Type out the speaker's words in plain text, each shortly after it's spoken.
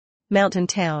Mountain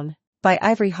Town. By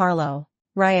Ivory Harlow.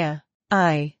 Raya.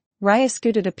 Raya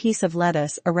scooted a piece of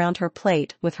lettuce around her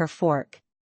plate with her fork.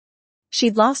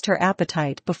 She'd lost her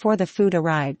appetite before the food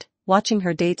arrived, watching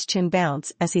her date's chin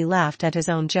bounce as he laughed at his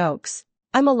own jokes.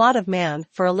 "I'm a lot of man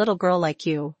for a little girl like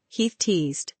you," Heath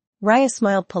teased. Raya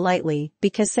smiled politely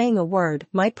because saying a word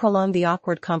might prolong the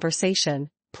awkward conversation,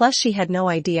 plus she had no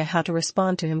idea how to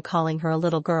respond to him calling her a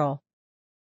little girl.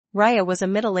 Raya was a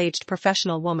middle-aged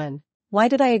professional woman. Why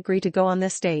did I agree to go on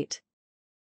this date?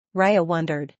 Raya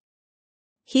wondered.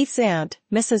 Heath's aunt,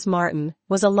 Mrs. Martin,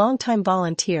 was a longtime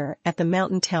volunteer at the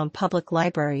Mountain Town Public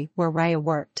Library where Raya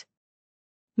worked.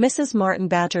 Mrs. Martin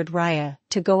badgered Raya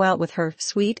to go out with her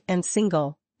sweet and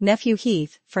single nephew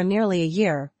Heath for nearly a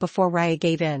year before Raya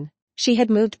gave in. She had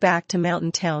moved back to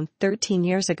Mountain Town 13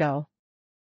 years ago.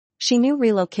 She knew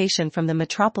relocation from the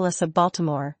metropolis of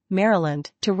Baltimore,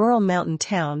 Maryland, to rural Mountain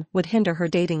Town would hinder her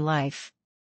dating life.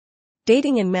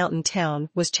 Dating in Mountain Town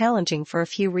was challenging for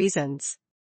a few reasons.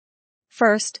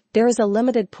 First, there is a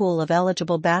limited pool of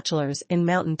eligible bachelors in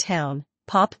Mountain Town,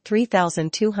 Pop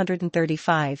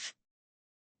 3,235.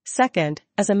 Second,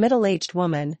 as a middle-aged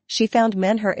woman, she found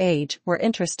men her age were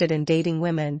interested in dating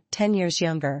women 10 years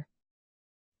younger.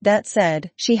 That said,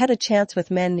 she had a chance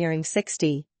with men nearing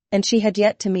 60, and she had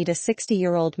yet to meet a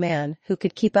 60-year-old man who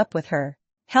could keep up with her.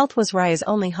 Health was Raya's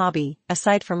only hobby,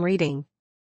 aside from reading.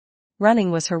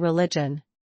 Running was her religion.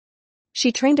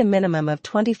 She trained a minimum of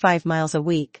 25 miles a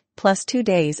week, plus 2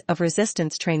 days of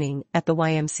resistance training at the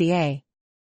YMCA.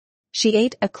 She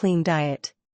ate a clean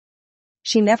diet.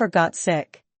 She never got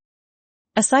sick.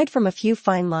 Aside from a few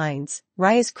fine lines,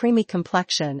 Raya's creamy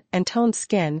complexion and toned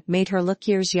skin made her look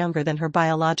years younger than her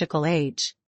biological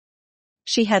age.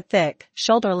 She had thick,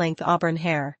 shoulder-length auburn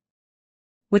hair,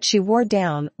 which she wore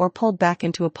down or pulled back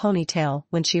into a ponytail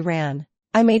when she ran.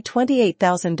 "I made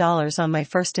 $28,000 on my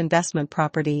first investment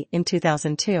property in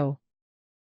 2002.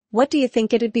 What do you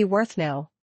think it'd be worth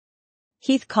now?"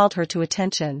 Heath called her to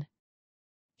attention.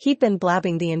 He'd been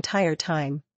blabbing the entire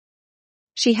time.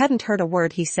 She hadn't heard a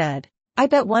word he said. "I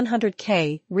bet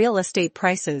 $100K real estate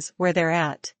prices where they're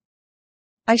at.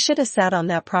 I should have sat on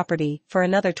that property for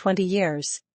another 20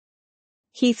 years.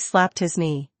 Heath slapped his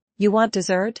knee. "You want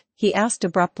dessert?" he asked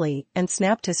abruptly and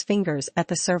snapped his fingers at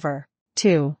the server.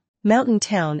 2. Mountain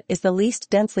Town is the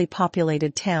least densely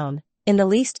populated town, in the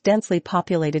least densely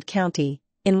populated county,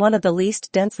 in one of the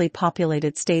least densely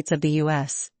populated states of the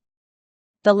U.S.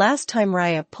 The last time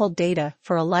Raya pulled data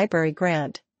for a library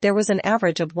grant, there was an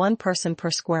average of 1 person per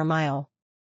square mile.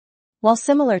 While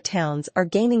similar towns are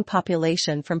gaining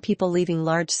population from people leaving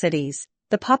large cities,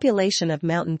 the population of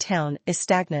Mountain Town is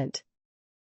stagnant.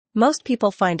 Most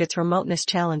people find its remoteness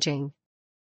challenging.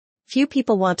 Few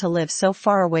people want to live so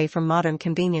far away from modern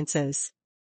conveniences.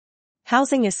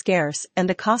 Housing is scarce and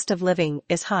the cost of living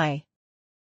is high.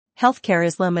 Healthcare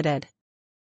is limited.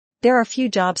 There are few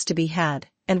jobs to be had,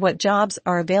 and what jobs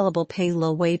are available pay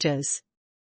low wages.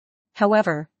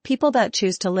 However, people that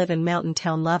choose to live in Mountain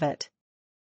Town love it.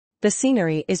 The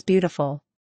scenery is beautiful.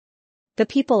 The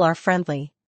people are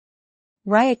friendly.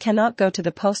 Raya cannot go to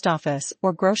the post office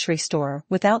or grocery store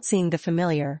without seeing the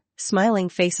familiar, smiling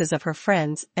faces of her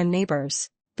friends and neighbors.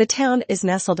 The town is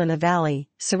nestled in a valley,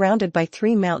 surrounded by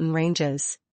 3 mountain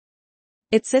ranges.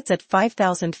 It sits at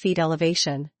 5,000 feet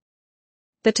elevation.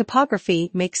 The topography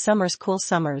makes summers cool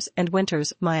summers and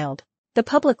winters mild. The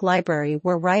public library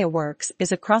where Raya works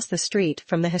is across the street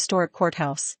from the historic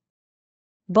courthouse.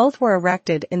 Both were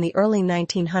erected in the early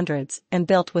 1900s and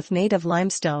built with native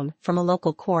limestone from a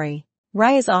local quarry.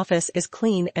 Raya's office is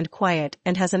clean and quiet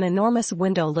and has an enormous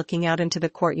window looking out into the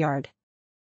courtyard.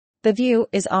 The view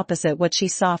is opposite what she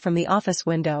saw from the office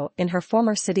window in her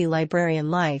former city librarian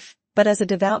life, but as a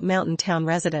devout Mountain Town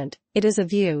resident, it is a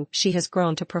view she has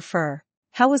grown to prefer.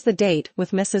 How was the date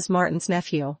with Mrs. Martin's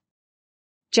nephew?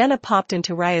 Jenna popped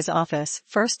into Raya's office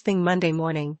first thing Monday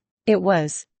morning. It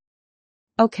was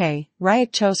okay. Raya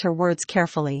chose her words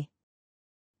carefully.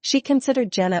 She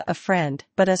considered Jenna a friend,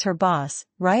 but as her boss,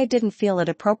 Raya didn't feel it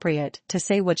appropriate to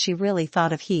say what she really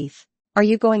thought of Heath. "Are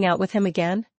you going out with him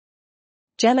again?"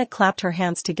 Jenna clapped her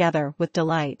hands together with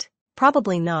delight.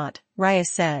 "Probably not," Raya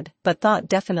said, but thought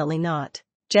definitely not.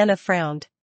 Jenna frowned.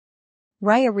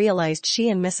 Raya realized she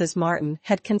and Mrs. Martin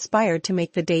had conspired to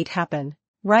make the date happen.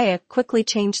 Raya quickly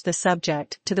changed the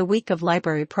subject to the week of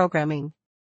library programming.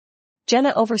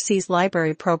 Jenna oversees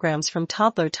library programs from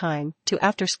toddler time to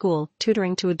after-school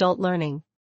tutoring to adult learning.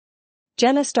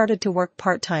 Jenna started to work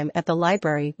part-time at the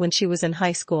library when she was in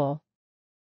high school.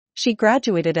 She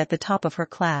graduated at the top of her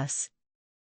class.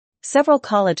 Several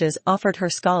colleges offered her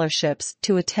scholarships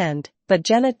to attend, but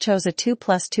Jenna chose a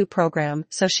 2+2 program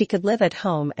so she could live at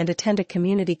home and attend a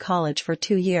community college for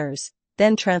 2 years,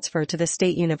 then transfer to the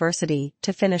state university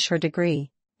to finish her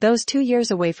degree. Those 2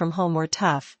 years away from home were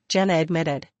tough, Jenna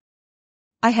admitted.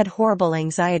 I had horrible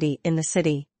anxiety in the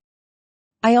city.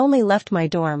 I only left my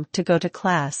dorm to go to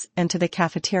class and to the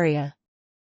cafeteria.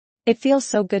 It feels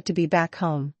so good to be back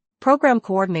home. Program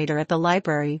coordinator at the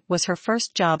library was her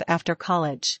first job after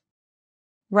college.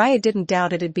 Raya didn't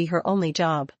doubt it'd be her only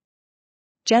job.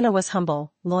 Jenna was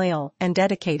humble, loyal, and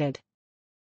dedicated.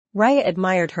 Raya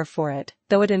admired her for it,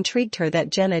 though it intrigued her that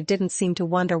Jenna didn't seem to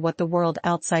wonder what the world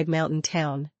outside Mountain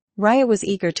Town. Raya was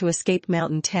eager to escape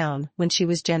Mountain Town when she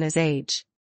was Jenna's age.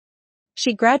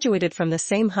 She graduated from the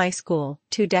same high school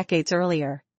 2 decades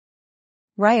earlier.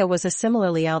 Raya was a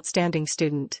similarly outstanding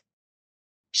student.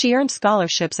 She earned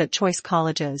scholarships at choice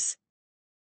colleges.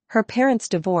 Her parents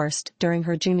divorced during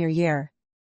her junior year.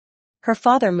 Her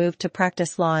father moved to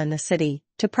practice law in the city,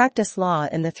 to practice law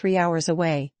in the 3 hours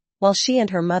away, while she and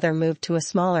her mother moved to a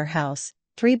smaller house,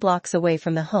 3 blocks away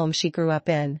from the home she grew up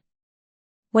in.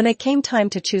 When it came time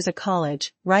to choose a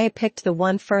college, Raya picked the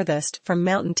one furthest from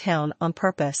Mountain Town on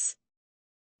purpose.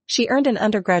 She earned an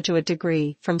undergraduate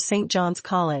degree from St. John's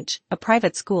College, a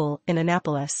private school in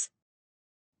Annapolis.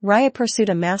 Raya pursued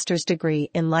a master's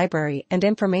degree in library and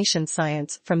information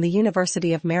science from the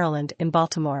University of Maryland in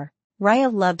Baltimore.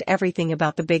 Raya loved everything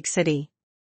about the big city.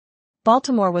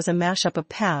 Baltimore was a mashup of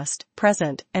past,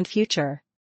 present, and future.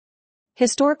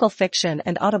 Historical fiction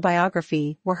and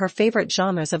autobiography were her favorite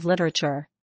genres of literature.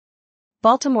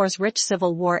 Baltimore's rich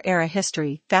Civil War-era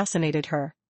history fascinated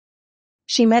her.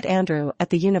 She met Andrew at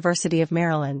the University of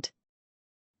Maryland.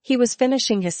 He was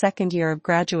finishing his second year of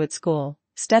graduate school,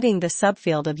 studying the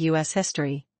subfield of U.S.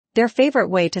 history. Their favorite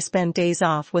way to spend days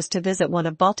off was to visit one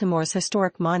of Baltimore's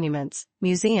historic monuments,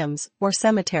 museums, or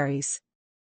cemeteries.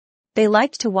 They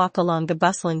liked to walk along the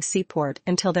bustling seaport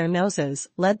until their noses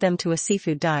led them to a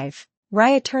seafood dive.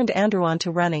 Raya turned Andrew on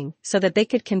to running so that they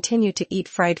could continue to eat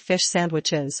fried fish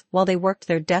sandwiches while they worked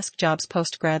their desk jobs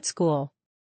post-grad school.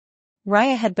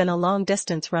 Raya had been a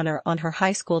long-distance runner on her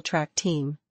high school track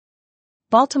team.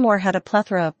 Baltimore had a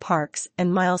plethora of parks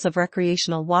and miles of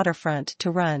recreational waterfront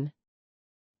to run.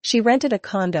 She rented a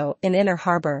condo in Inner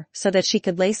Harbor so that she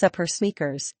could lace up her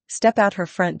sneakers, step out her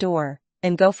front door,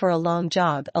 and go for a long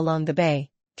jog along the bay.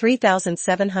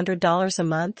 $3,700 a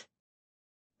month?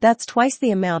 That's twice the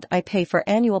amount I pay for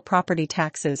annual property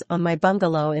taxes on my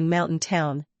bungalow in Mountain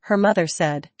Town, her mother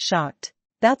said, shocked.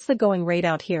 That's the going rate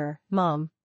out here, Mom.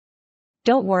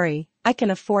 Don't worry, I can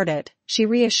afford it, she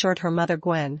reassured her mother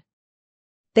Gwen.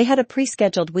 They had a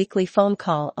pre-scheduled weekly phone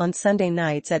call on Sunday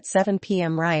nights at 7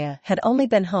 p.m. Raya had only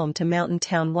been home to Mountain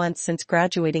Town once since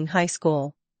graduating high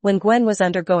school, when Gwen was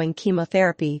undergoing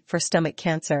chemotherapy for stomach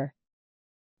cancer.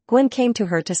 Gwen came to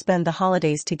her to spend the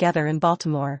holidays together in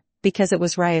Baltimore, because it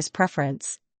was Raya's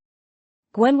preference.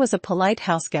 Gwen was a polite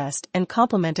houseguest and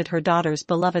complimented her daughter's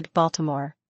beloved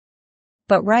Baltimore.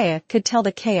 But Raya could tell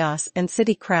the chaos and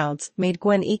city crowds made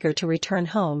Gwen eager to return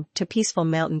home to peaceful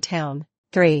Mountain Town.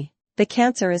 3. The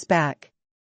cancer is back.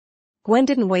 Gwen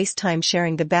didn't waste time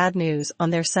sharing the bad news on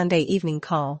their Sunday evening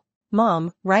call.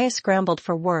 Mom, Raya scrambled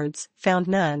for words, found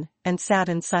none, and sat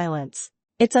in silence.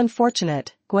 It's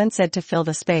unfortunate, Gwen said to fill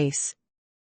the space.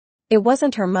 It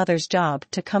wasn't her mother's job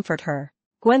to comfort her.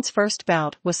 Gwen's first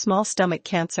bout was small stomach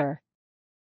cancer.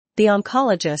 The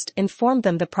oncologist informed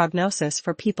them the prognosis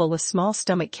for people with small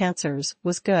stomach cancers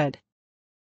was good.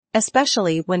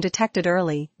 Especially when detected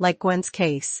early, like Gwen's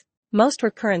case. Most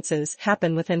recurrences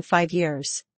happen within 5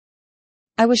 years.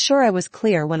 I was sure I was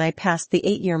clear when I passed the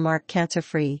 8-year mark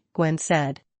cancer-free, Gwen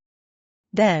said.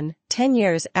 Then, 10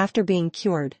 years after being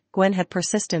cured, Gwen had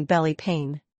persistent belly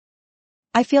pain.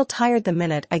 I feel tired the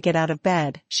minute I get out of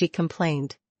bed, she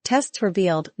complained. Tests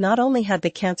revealed not only had the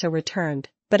cancer returned,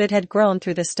 but it had grown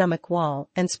through the stomach wall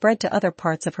and spread to other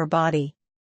parts of her body.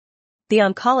 The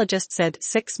oncologist said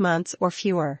 6 months or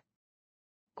fewer.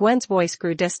 Gwen's voice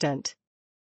grew distant.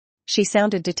 She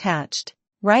sounded detached.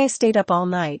 Raya stayed up all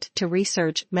night to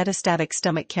research metastatic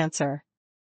stomach cancer.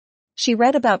 She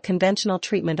read about conventional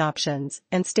treatment options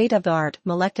and state-of-the-art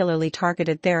molecularly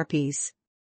targeted therapies.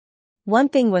 One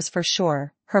thing was for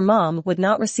sure, her mom would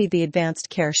not receive the advanced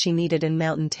care she needed in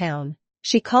Mountain Town.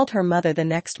 She called her mother the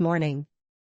next morning.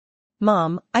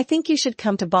 Mom, I think you should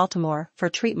come to Baltimore for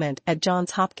treatment at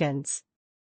Johns Hopkins.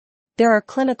 There are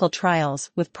clinical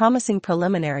trials with promising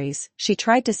preliminaries. She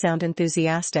tried to sound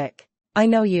enthusiastic. I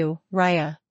know you,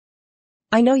 Raya.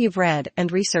 I know you've read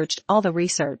and researched all the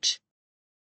research.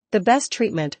 The best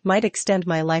treatment might extend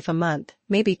my life a month,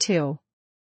 maybe 2.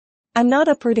 I'm not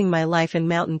uprooting my life in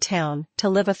Mountain Town to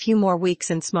live a few more weeks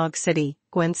in Smog City,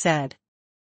 Gwen said.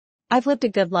 I've lived a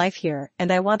good life here and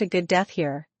I want a good death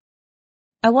here.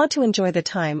 I want to enjoy the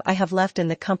time I have left in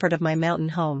the comfort of my mountain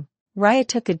home. Raya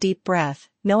took a deep breath,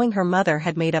 knowing her mother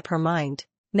had made up her mind.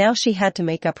 Now she had to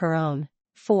make up her own.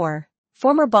 4.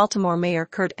 Former Baltimore Mayor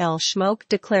Kurt L. Schmoke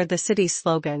declared the city's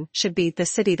slogan should be "The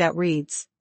City That Reads."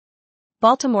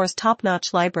 Baltimore's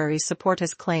top-notch libraries support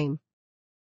his claim.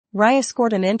 Raya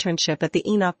scored an internship at the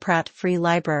Enoch Pratt Free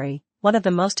Library, one of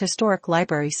the most historic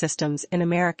library systems in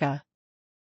America.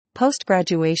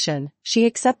 Post-graduation, she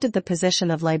accepted the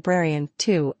position of librarian,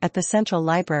 too, at the Central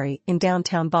Library in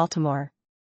downtown Baltimore.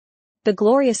 The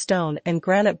glorious stone and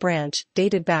granite branch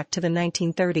dated back to the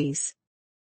 1930s.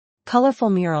 Colorful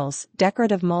murals,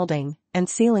 decorative molding, and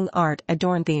ceiling art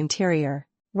adorned the interior.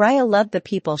 Raya loved the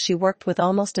people she worked with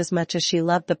almost as much as she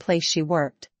loved the place she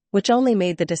worked, which only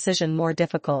made the decision more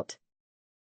difficult.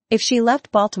 If she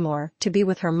left Baltimore to be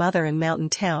with her mother in Mountain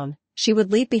Town, she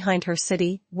would leave behind her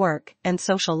city, work, and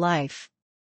social life.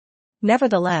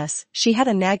 Nevertheless, she had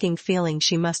a nagging feeling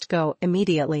she must go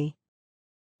immediately.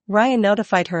 Raya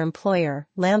notified her employer,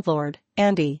 landlord,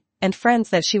 Andy, and friends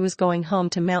that she was going home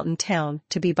to Mountain Town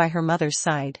to be by her mother's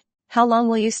side. How long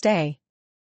will you stay?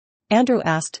 Andrew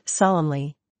asked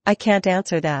solemnly. I can't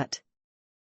answer that.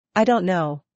 I don't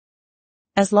know.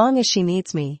 As long as she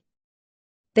needs me.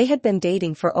 They had been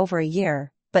dating for over a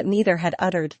year, but neither had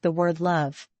uttered the word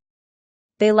love.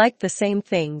 They liked the same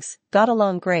things, got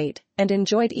along great, and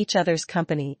enjoyed each other's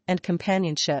company and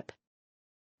companionship.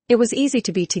 It was easy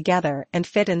to be together and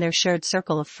fit in their shared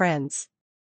circle of friends.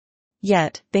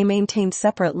 Yet, they maintained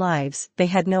separate lives, they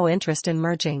had no interest in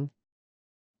merging.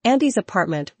 Andy's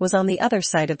apartment was on the other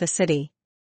side of the city.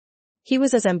 He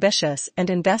was as ambitious and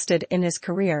invested in his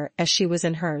career as she was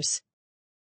in hers.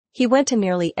 He went to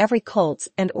nearly every Colts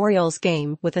and Orioles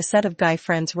game with a set of guy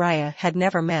friends Raya had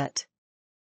never met.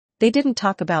 They didn't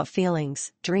talk about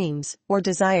feelings, dreams, or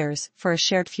desires for a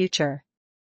shared future.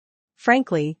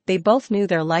 Frankly, they both knew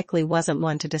there likely wasn't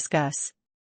one to discuss.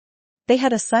 They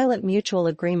had a silent mutual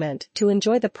agreement to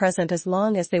enjoy the present as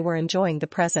long as they were enjoying the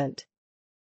present.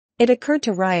 It occurred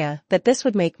to Raya that this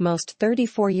would make most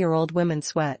 34-year-old women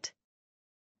sweat.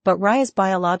 But Raya's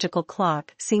biological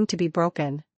clock seemed to be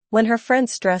broken. When her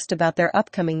friends stressed about their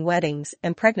upcoming weddings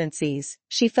and pregnancies,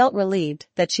 she felt relieved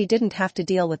that she didn't have to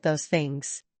deal with those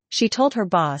things. She told her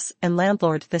boss and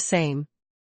landlord the same.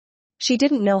 She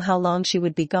didn't know how long she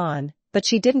would be gone, but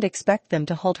she didn't expect them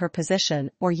to hold her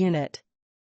position or unit.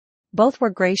 Both were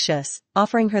gracious,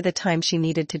 offering her the time she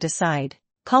needed to decide.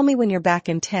 Call me when you're back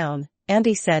in town,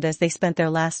 Andy said as they spent their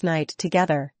last night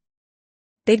together.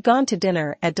 They'd gone to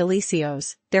dinner at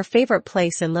Delicio's, their favorite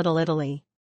place in Little Italy.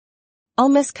 I'll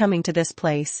miss coming to this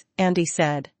place, Andy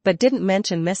said, but didn't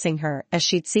mention missing her as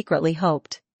she'd secretly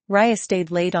hoped. Raya stayed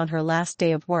late on her last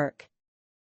day of work.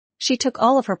 She took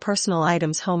all of her personal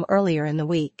items home earlier in the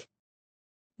week.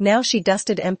 Now she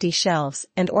dusted empty shelves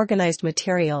and organized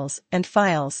materials and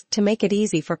files to make it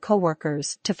easy for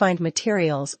coworkers to find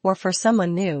materials or for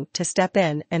someone new to step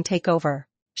in and take over.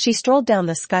 She strolled down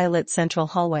the skylit central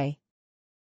hallway.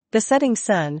 The setting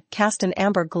sun cast an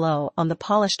amber glow on the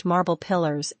polished marble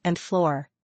pillars and floor.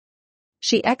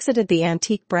 She exited the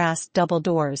antique brass double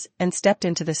doors and stepped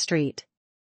into the street.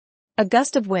 A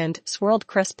gust of wind swirled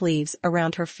crisp leaves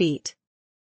around her feet.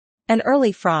 An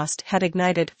early frost had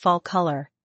ignited fall color.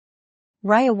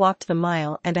 Raya walked the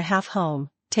mile and a half home,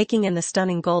 taking in the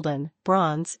stunning golden,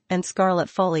 bronze, and scarlet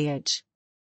foliage.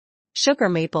 Sugar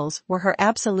maples were her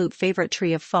absolute favorite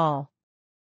tree of fall.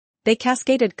 They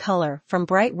cascaded color from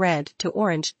bright red to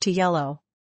orange to yellow.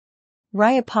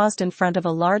 Raya paused in front of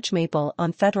a large maple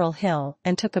on Federal Hill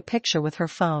and took a picture with her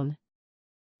phone.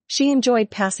 She enjoyed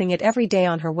passing it every day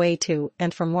on her way to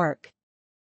and from work.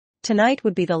 Tonight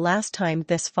would be the last time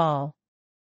this fall.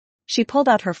 She pulled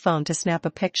out her phone to snap a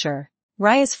picture.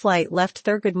 Raya's flight left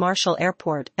Thurgood Marshall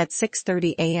Airport at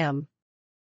 6:30 a.m.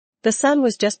 The sun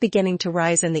was just beginning to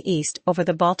rise in the east over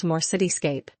the Baltimore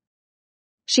cityscape.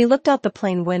 She looked out the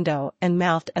plane window and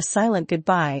mouthed a silent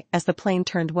goodbye as the plane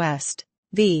turned west.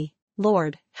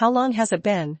 Lord, how long has it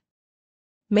been?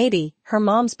 Maddie, her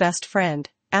mom's best friend,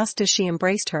 asked as she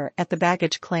embraced her at the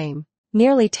baggage claim.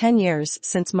 Nearly 10 years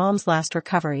since Mom's last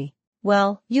recovery.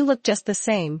 Well, you look just the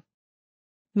same.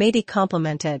 Maddie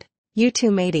complimented. You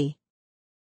too, Maddie.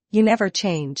 You never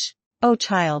change. Oh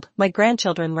child, my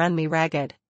grandchildren run me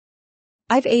ragged.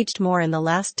 I've aged more in the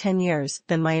last 10 years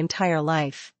than my entire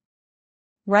life.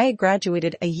 Raya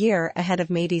graduated a year ahead of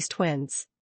Maddie's twins.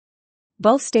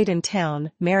 Both stayed in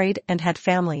town, married and had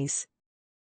families.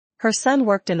 Her son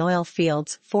worked in oil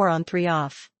fields 4 on 3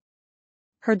 off.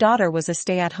 Her daughter was a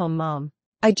stay-at-home mom.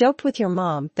 I joked with your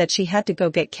mom that she had to go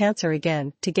get cancer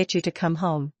again to get you to come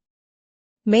home.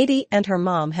 Maddie and her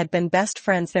mom had been best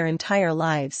friends their entire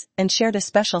lives and shared a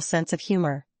special sense of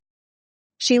humor.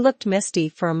 She looked misty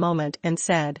for a moment and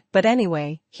said, "But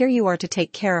anyway, here you are to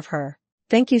take care of her.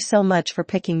 Thank you so much for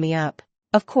picking me up."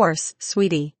 "Of course,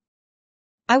 sweetie.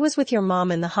 I was with your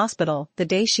mom in the hospital the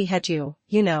day she had you,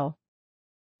 you know.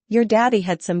 Your daddy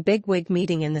had some bigwig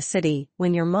meeting in the city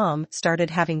when your mom started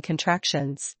having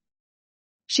contractions.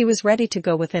 She was ready to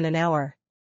go within an hour.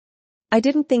 I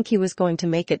didn't think he was going to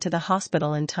make it to the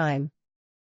hospital in time."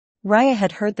 Raya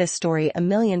had heard this story a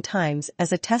million times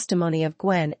as a testimony of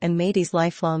Gwen and Maddie's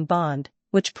lifelong bond,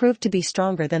 which proved to be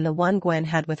stronger than the one Gwen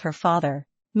had with her father.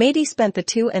 Maddie spent the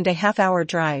 2.5-hour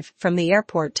drive from the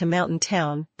airport to Mountain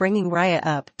Town, bringing Raya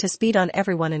up to speed on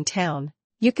everyone in town.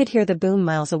 You could hear the boom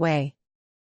miles away.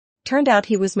 Turned out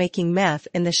he was making meth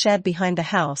in the shed behind the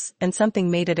house and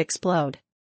something made it explode.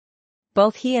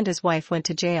 Both he and his wife went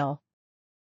to jail.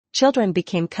 Children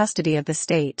became custody of the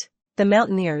state. The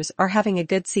Mountaineers are having a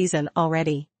good season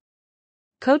already.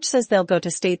 Coach says they'll go to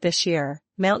state this year.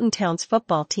 Mountain Town's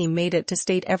football team made it to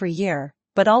state every year,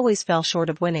 but always fell short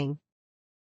of winning.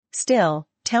 Still,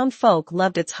 town folk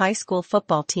loved its high school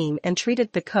football team and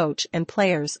treated the coach and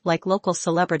players like local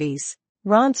celebrities.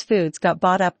 Ron's Foods got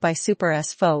bought up by Super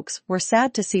S. Folks were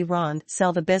sad to see Ron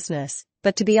sell the business,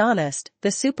 but to be honest,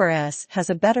 the Super S has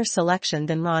a better selection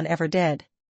than Ron ever did.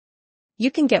 You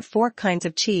can get 4 kinds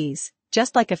of cheese,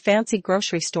 just like a fancy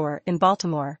grocery store in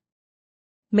Baltimore.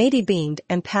 Maddie beamed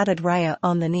and patted Raya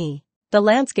on the knee. The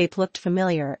landscape looked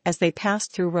familiar as they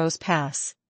passed through Rose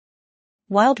Pass.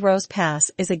 Wild Rose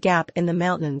Pass is a gap in the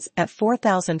mountains at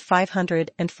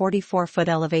 4,544-foot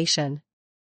elevation.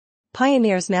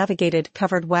 Pioneers navigated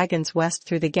covered wagons west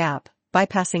through the gap,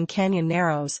 bypassing canyon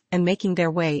narrows and making their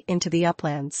way into the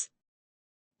uplands.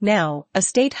 Now, a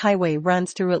state highway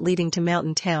runs through it leading to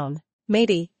Mountain Town.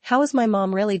 "Maddie, how is my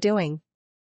mom really doing?"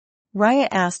 Raya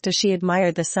asked as she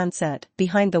admired the sunset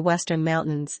behind the western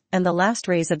mountains and the last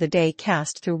rays of the day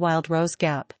cast through Wild Rose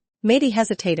Gap. Maddie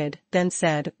hesitated, then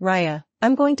said, "Raya,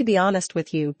 I'm going to be honest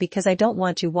with you because I don't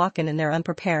want you walking in there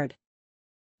unprepared.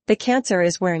 The cancer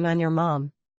is wearing on your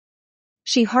mom.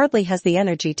 She hardly has the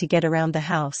energy to get around the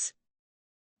house.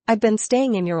 I've been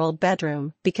staying in your old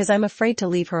bedroom because I'm afraid to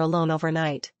leave her alone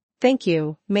overnight." "Thank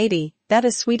you, Maddie, that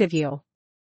is sweet of you."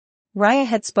 Raya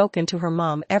had spoken to her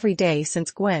mom every day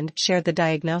since Gwen shared the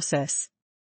diagnosis.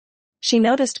 She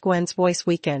noticed Gwen's voice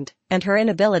weakened, and her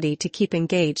inability to keep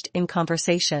engaged in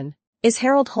conversation. "Is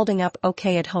Harold holding up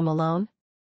okay at home alone?"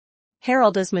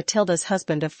 Harold is Matilda's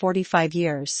husband of 45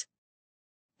 years.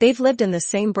 They've lived in the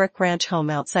same brick ranch home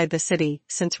outside the city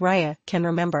since Raya can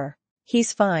remember.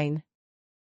 "He's fine.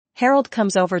 Harold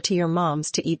comes over to your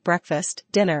mom's to eat breakfast,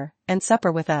 dinner, and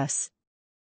supper with us.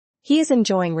 He is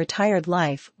enjoying retired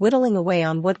life, whittling away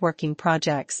on woodworking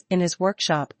projects in his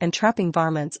workshop and trapping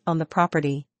varmints on the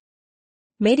property."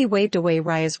 Maddie waved away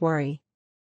Raya's worry.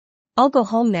 "I'll go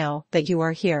home now that you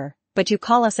are here, but you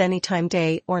call us any time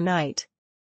day or night.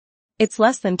 It's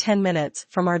less than 10 minutes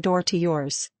from our door to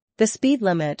yours." The speed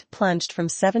limit plunged from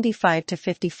 75 to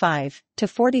 55, to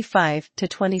 45 to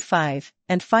 25,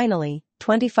 and finally,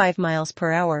 25 miles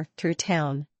per hour through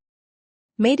town.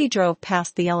 Maddie drove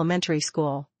past the elementary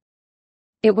school.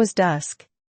 It was dusk.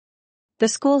 The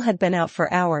school had been out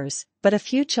for hours, but a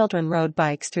few children rode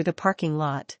bikes through the parking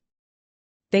lot.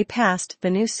 They passed the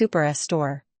new Super S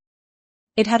store.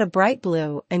 It had a bright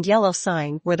blue and yellow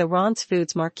sign where the Ron's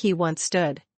Foods marquee once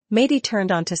stood. Maddie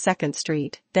turned onto 2nd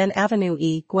Street, then Avenue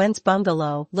E. Gwen's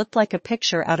bungalow looked like a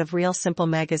picture out of Real Simple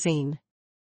magazine.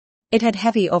 It had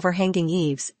heavy overhanging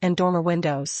eaves and dormer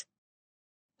windows.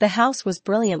 The house was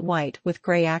brilliant white with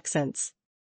gray accents.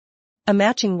 A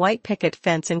matching white picket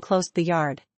fence enclosed the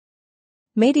yard.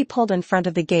 Maddie pulled in front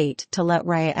of the gate to let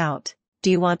Raya out. "Do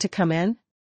you want to come in?"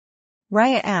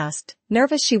 Raya asked,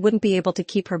 nervous she wouldn't be able to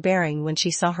keep her bearing when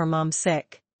she saw her mom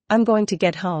sick. "I'm going to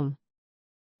get home."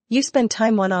 "You spend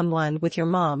time one-on-one with your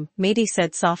mom," Maddie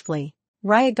said softly.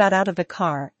 Raya got out of the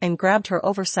car and grabbed her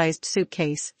oversized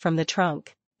suitcase from the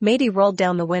trunk. Maddie rolled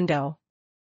down the window.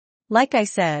 "Like I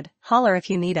said, holler if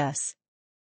you need us."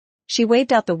 She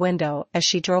waved out the window as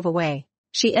she drove away.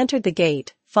 She entered the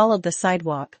gate, followed the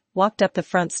sidewalk, walked up the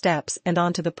front steps and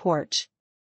onto the porch.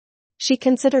 She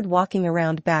considered walking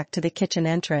around back to the kitchen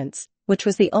entrance, which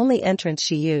was the only entrance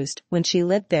she used when she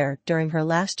lived there during her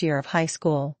last year of high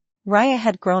school. Raya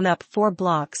had grown up 4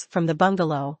 blocks from the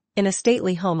bungalow, in a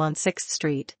stately home on 6th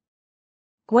Street.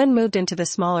 Gwen moved into the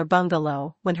smaller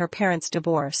bungalow when her parents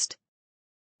divorced.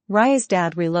 Raya's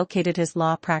dad relocated his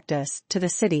law practice to the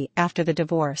city after the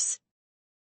divorce.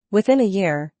 Within a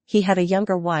year, he had a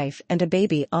younger wife and a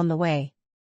baby on the way.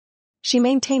 She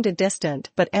maintained a distant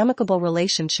but amicable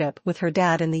relationship with her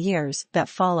dad in the years that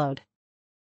followed.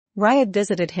 Raya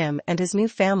visited him and his new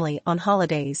family on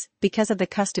holidays because of the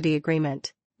custody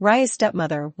agreement. Raya's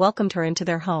stepmother welcomed her into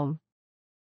their home.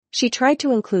 She tried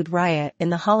to include Raya in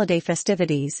the holiday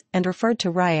festivities and referred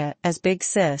to Raya as Big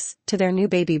Sis to their new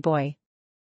baby boy.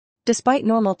 Despite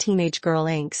normal teenage girl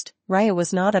angst, Raya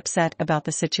was not upset about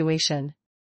the situation.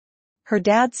 Her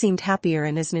dad seemed happier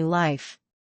in his new life.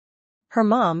 Her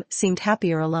mom seemed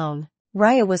happier alone.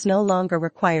 Raya was no longer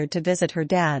required to visit her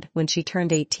dad when she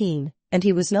turned 18, and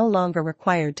he was no longer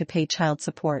required to pay child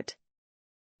support.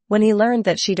 When he learned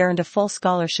that she'd earned a full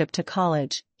scholarship to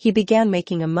college, he began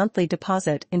making a monthly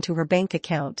deposit into her bank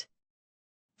account.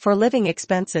 For living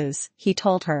expenses, he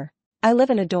told her, "I live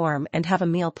in a dorm and have a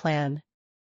meal plan."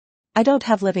 "I don't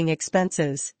have living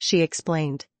expenses," she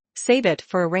explained. "Save it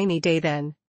for a rainy day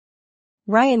then."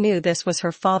 Raya knew this was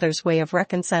her father's way of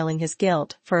reconciling his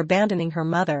guilt for abandoning her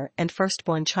mother and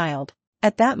firstborn child.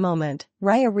 At that moment,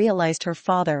 Raya realized her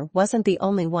father wasn't the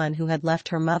only one who had left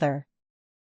her mother.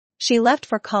 She left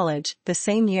for college the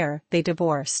same year they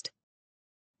divorced.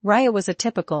 Raya was a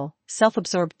typical,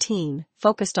 self-absorbed teen,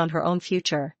 focused on her own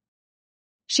future.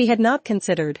 She had not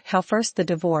considered how first the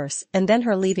divorce and then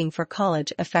her leaving for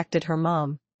college affected her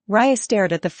mom. Raya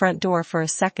stared at the front door for a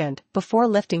second before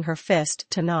lifting her fist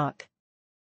to knock.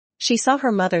 She saw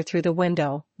her mother through the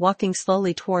window, walking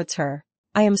slowly towards her.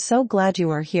 "I am so glad you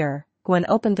are here." Gwen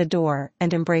opened the door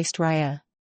and embraced Raya.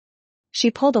 She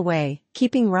pulled away,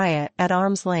 keeping Raya at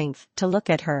arm's length to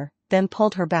look at her, then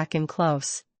pulled her back in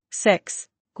close. 6.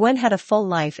 Gwen had a full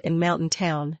life in Mountain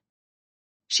Town.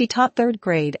 She taught 3rd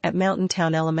grade at Mountain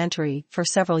Town Elementary for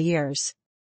several years.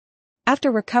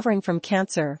 After recovering from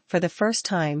cancer for the first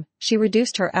time, she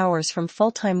reduced her hours from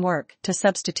full-time work to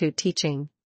substitute teaching.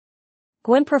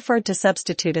 Gwen preferred to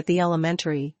substitute at the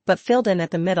elementary, but filled in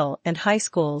at the middle and high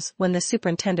schools when the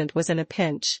superintendent was in a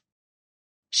pinch.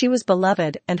 She was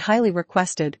beloved and highly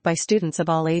requested by students of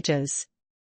all ages.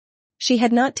 She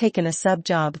had not taken a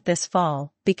sub-job this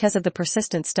fall because of the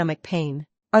persistent stomach pain.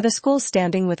 "Are the schools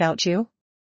standing without you?"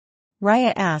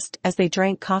 Raya asked as they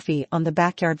drank coffee on the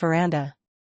backyard veranda.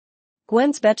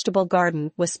 Gwen's vegetable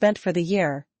garden was spent for the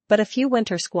year, but a few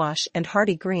winter squash and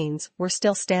hardy greens were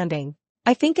still standing.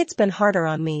 "I think it's been harder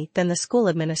on me than the school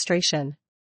administration.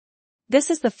 This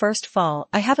is the first fall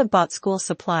I haven't bought school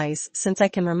supplies since I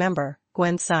can remember,"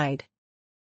 Gwen sighed.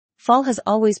 "Fall has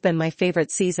always been my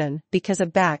favorite season because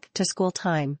of back-to-school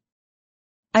time.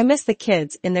 I miss the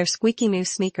kids in their squeaky new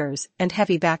sneakers and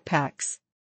heavy backpacks.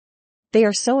 They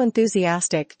are so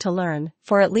enthusiastic to learn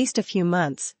for at least a few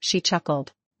months," she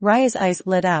chuckled. Raya's eyes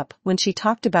lit up when she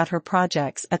talked about her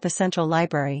projects at the Central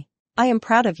Library. "I am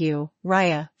proud of you,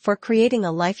 Raya, for creating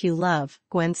a life you love,"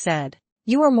 Gwen said.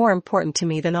 "You are more important to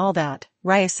me than all that,"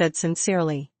 Raya said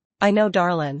sincerely. "I know,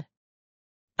 darlin'.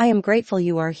 I am grateful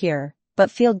you are here, but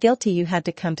feel guilty you had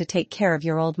to come to take care of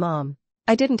your old mom."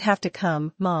 "I didn't have to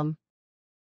come, Mom.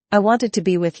 I wanted to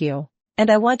be with you.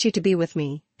 And I want you to be with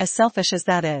me, as selfish as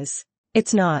that is."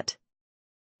 "It's not."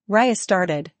 Raya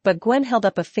started, but Gwen held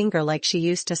up a finger like she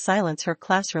used to silence her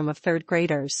classroom of 3rd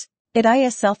graders. "It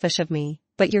is selfish of me,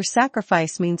 but your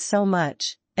sacrifice means so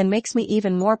much, and makes me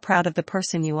even more proud of the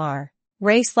person you are."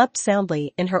 Ray slept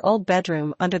soundly in her old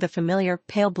bedroom under the familiar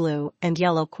pale blue and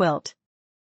yellow quilt.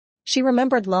 She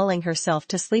remembered lulling herself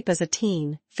to sleep as a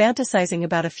teen, fantasizing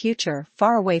about a future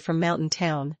far away from Mountain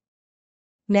Town.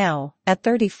 Now, at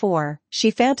 34,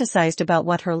 she fantasized about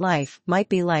what her life might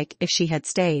be like if she had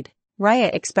stayed. Raya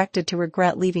expected to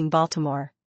regret leaving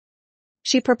Baltimore.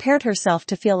 She prepared herself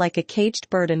to feel like a caged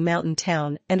bird in Mountain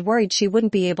Town and worried she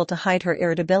wouldn't be able to hide her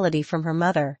irritability from her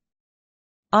mother.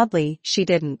 Oddly, she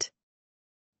didn't.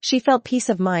 She felt peace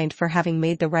of mind for having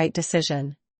made the right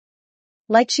decision.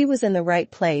 Like she was in the right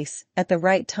place, at the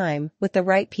right time, with the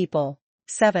right people.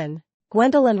 7.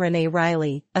 Gwendolyn Renee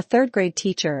Riley, a 3rd grade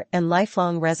teacher and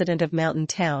lifelong resident of Mountain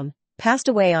Town, passed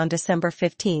away on December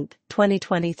 15,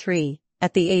 2023,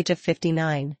 at the age of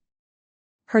 59.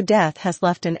 Her death has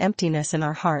left an emptiness in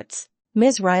our hearts.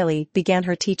 Ms. Riley began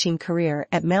her teaching career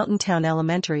at Mountain Town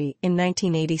Elementary in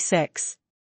 1986.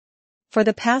 For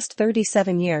the past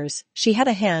 37 years, she had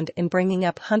a hand in bringing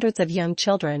up hundreds of young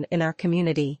children in our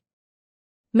community.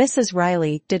 Mrs.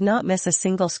 Riley did not miss a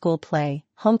single school play,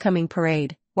 homecoming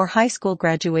parade, or high school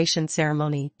graduation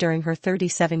ceremony during her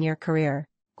 37-year career.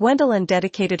 Gwendolyn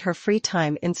dedicated her free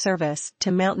time in service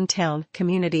to Mountain Town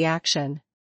community action.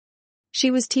 She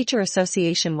was Teacher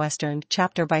Association Western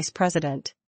Chapter Vice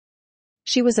President.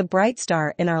 She was a bright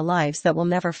star in our lives that will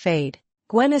never fade.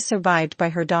 Gwen is survived by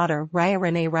her daughter Raya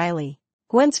Renee Riley.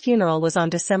 Gwen's funeral was on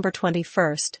December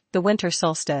 21st, the winter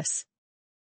solstice.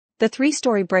 The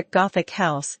three-story brick Gothic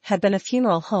house had been a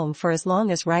funeral home for as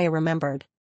long as Raya remembered.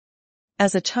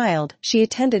 As a child, she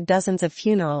attended dozens of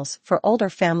funerals for older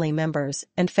family members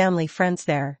and family friends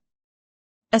there.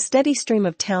 A steady stream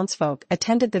of townsfolk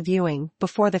attended the viewing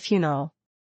before the funeral.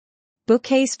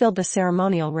 Bouquets filled the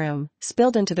ceremonial room,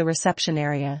 spilled into the reception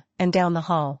area, and down the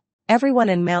hall. Everyone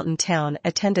in Mountain Town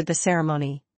attended the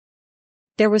ceremony.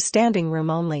 There was standing room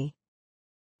only.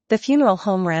 The funeral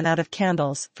home ran out of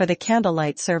candles for the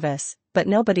candlelight service, but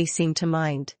nobody seemed to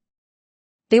mind.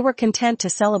 They were content to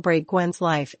celebrate Gwen's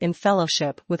life in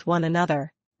fellowship with one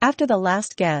another. After the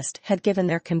last guest had given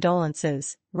their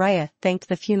condolences, Raya thanked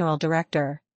the funeral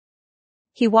director.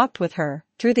 He walked with her,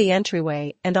 through the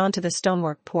entryway and onto the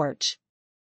stonework porch.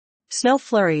 Snow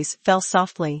flurries fell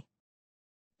softly.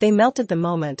 They melted the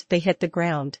moment they hit the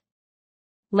ground.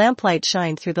 Lamplight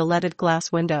shined through the leaded glass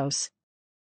windows.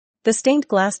 The stained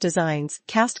glass designs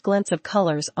cast glints of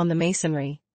colors on the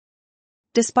masonry.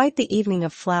 Despite the evening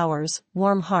of flowers,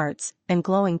 warm hearts, and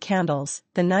glowing candles,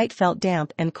 the night felt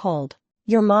damp and cold.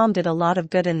 "Your mom did a lot of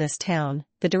good in this town,"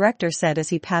 the director said as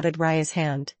he patted Raya's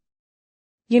hand.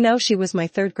 "You know, she was my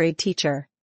third-grade teacher.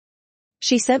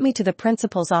 She sent me to the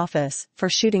principal's office for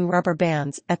shooting rubber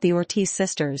bands at the Ortiz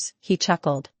sisters," he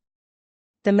chuckled.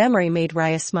 The memory made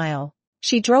Raya smile.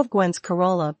 She drove Gwen's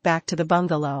Corolla back to the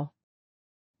bungalow.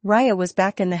 Raya was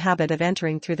back in the habit of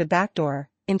entering through the back door,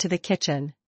 into the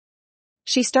kitchen.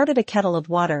 She started a kettle of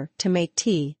water to make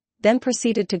tea, then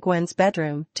proceeded to Gwen's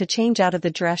bedroom to change out of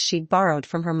the dress she'd borrowed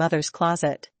from her mother's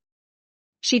closet.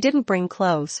 She didn't bring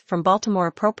clothes from Baltimore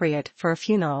appropriate for a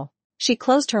funeral. She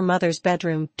closed her mother's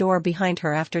bedroom door behind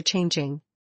her after changing.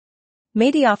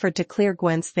 Mady offered to clear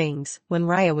Gwen's things when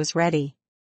Raya was ready.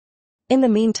 In the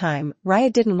meantime,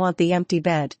 Raya didn't want the empty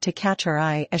bed to catch her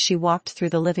eye as she walked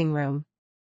through the living room.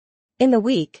 In the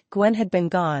week Gwen had been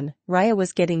gone, Raya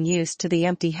was getting used to the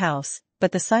empty house,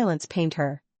 but the silence pained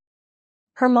her.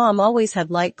 Her mom always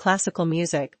had light classical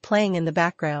music playing in the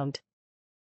background.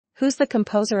 "Who's the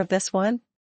composer of this one?"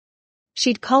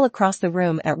 She'd call across the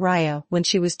room at Raya when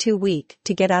she was too weak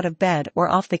to get out of bed or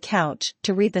off the couch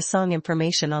to read the song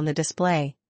information on the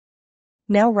display.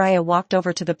 Now Raya walked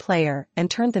over to the player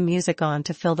and turned the music on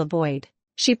to fill the void.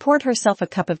 She poured herself a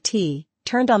cup of tea,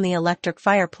 turned on the electric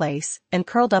fireplace, and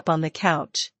curled up on the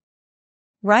couch.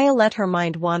 Raya let her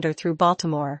mind wander through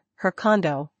Baltimore, her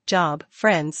condo, job,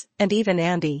 friends, and even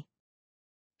Andy.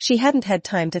 She hadn't had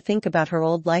time to think about her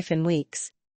old life in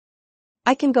weeks.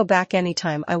 "I can go back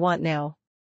anytime I want now."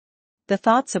 The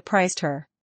thought surprised her.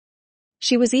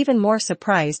 She was even more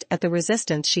surprised at the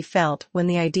resistance she felt when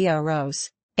the idea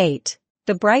arose. 8.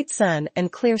 The bright sun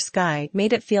and clear sky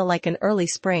made it feel like an early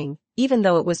spring, even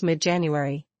though it was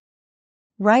mid-January.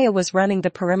 Raya was running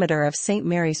the perimeter of St.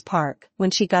 Mary's Park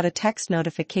when she got a text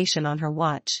notification on her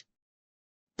watch.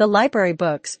 The library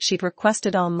books she'd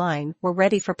requested online were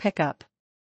ready for pickup.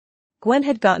 Gwen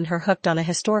had gotten her hooked on a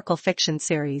historical fiction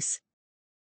series.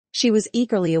 She was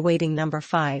eagerly awaiting number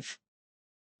 5.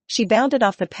 She bounded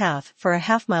off the path for a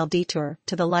half-mile detour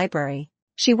to the library.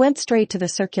 She went straight to the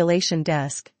circulation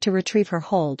desk to retrieve her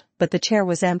hold, but the chair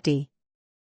was empty.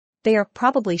 "They are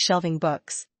probably shelving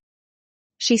books."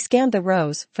 She scanned the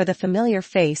rows for the familiar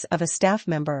face of a staff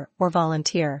member or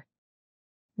volunteer.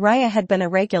 Raya had been a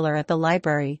regular at the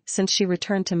library since she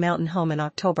returned to Mountain Home in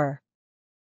October.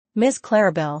 Ms.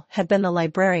 Clarabelle had been the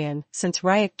librarian since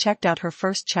Raya checked out her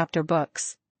first chapter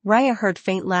books. Raya heard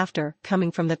faint laughter coming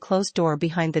from the closed door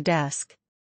behind the desk.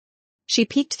 She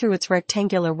peeked through its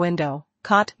rectangular window,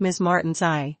 caught Ms. Martin's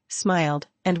eye, smiled,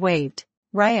 and waved.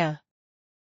 "Raya.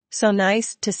 So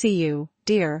nice to see you,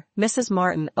 dear." Mrs.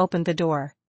 Martin opened the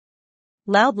door.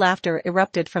 Loud laughter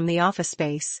erupted from the office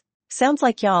space. "Sounds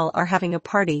like y'all are having a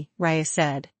party," Raya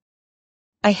said.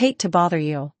 "I hate to bother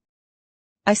you.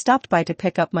 I stopped by to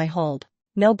pick up my hold."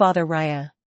 "No bother,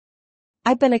 Raya.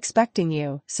 I've been expecting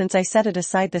you since I set it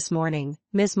aside this morning."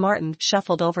 Ms. Martin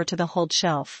shuffled over to the hold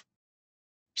shelf.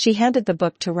 She handed the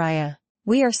book to Raya.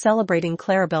 "We are celebrating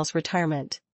Clarabelle's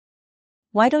retirement.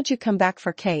 Why don't you come back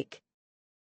for cake?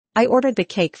 I ordered the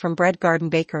cake from Bread Garden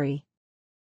Bakery.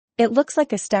 It looks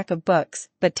like a stack of books,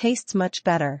 but tastes much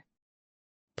better.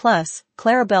 Plus,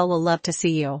 Clarabelle will love to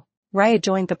see you." Raya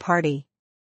joined the party.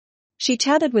 She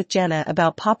chatted with Jenna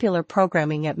about popular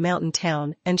programming at Mountain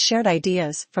Town and shared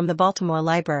ideas from the Baltimore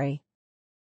Library.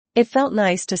 It felt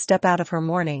nice to step out of her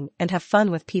morning and have fun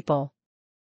with people.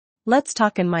 "Let's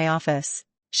talk in my office."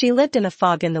 She lived in a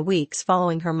fog in the weeks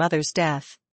following her mother's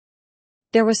death.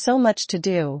 There was so much to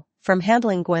do, from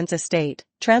handling Gwen's estate,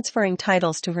 transferring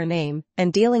titles to her name,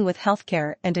 and dealing with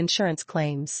healthcare and insurance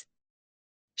claims.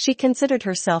 She considered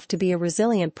herself to be a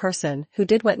resilient person who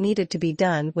did what needed to be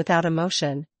done without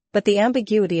emotion, but the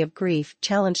ambiguity of grief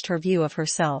challenged her view of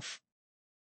herself.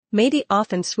 Mady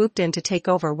often swooped in to take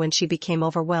over when she became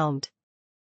overwhelmed.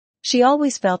 She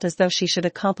always felt as though she should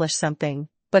accomplish something,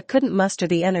 but couldn't muster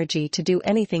the energy to do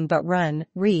anything but run,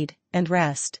 read, and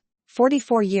rest.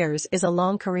 44 years is a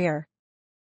long career.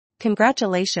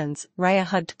 Congratulations, Raya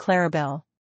hugged Clarabelle.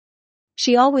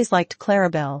 She always liked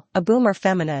Clarabelle, a boomer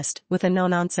feminist with a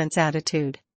no-nonsense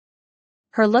attitude.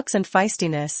 Her looks and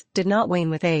feistiness did not wane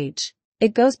with age.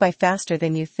 It goes by faster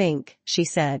than you think, she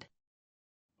said.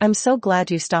 I'm so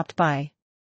glad you stopped by.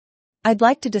 I'd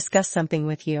like to discuss something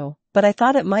with you, but I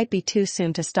thought it might be too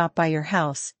soon to stop by your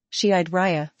house. She eyed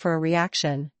Raya for a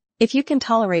reaction. If you can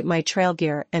tolerate my trail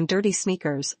gear and dirty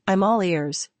sneakers, I'm all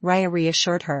ears, Raya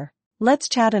reassured her. Let's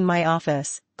chat in my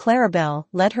office. Clarabelle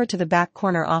led her to the back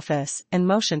corner office and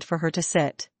motioned for her to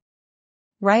sit.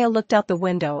 Raya looked out the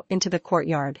window into the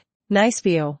courtyard. Nice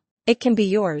view. It can be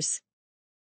yours.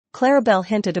 Clarabelle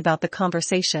hinted about the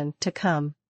conversation to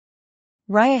come.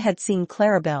 Raya had seen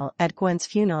Clarabelle at Gwen's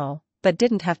funeral, but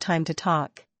didn't have time to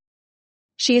talk.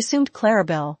 She assumed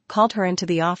Clarabelle called her into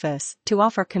the office to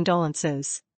offer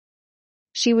condolences.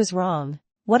 She was wrong.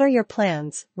 What are your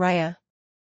plans, Raya?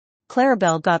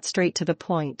 Clarabelle got straight to the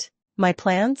point. My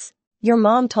plans? Your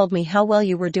mom told me how well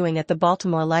you were doing at the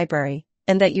Baltimore Library,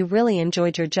 and that you really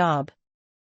enjoyed your job.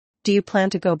 Do you plan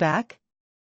to go back?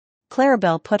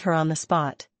 Clarabelle put her on the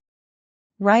spot.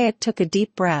 Raya took a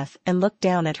deep breath and looked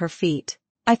down at her feet.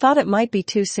 I thought it might be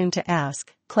too soon to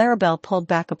ask. Clarabelle pulled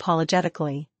back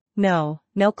apologetically. No,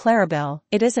 Clarabelle,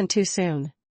 it isn't too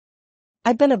soon.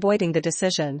 I've been avoiding the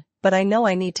decision, but I know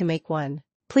I need to make one.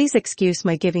 Please excuse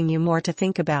my giving you more to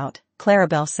think about,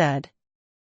 Clarabelle said.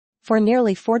 For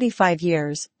nearly 45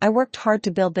 years, I worked hard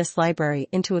to build this library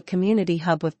into a community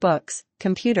hub with books,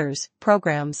 computers,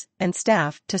 programs, and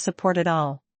staff to support it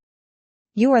all.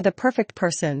 You are the perfect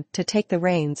person to take the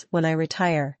reins when I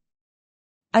retire.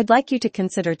 I'd like you to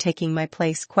consider taking my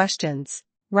place. Questions.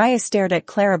 Raya stared at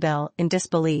Clarabelle in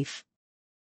disbelief.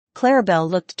 Clarabelle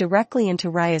looked directly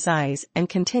into Raya's eyes and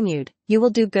continued, You will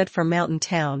do good for Mountain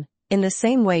Town, in the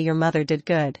same way your mother did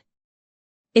good.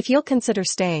 If you'll consider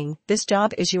staying, this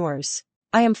job is yours.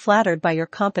 I am flattered by your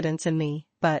confidence in me,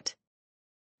 but...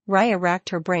 Raya racked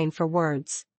her brain for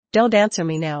words. Don't answer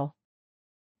me now.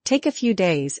 Take a few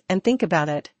days and think about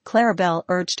it, Clarabelle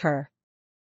urged her.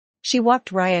 She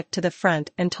walked Raya to the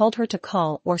front and told her to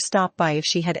call or stop by if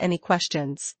she had any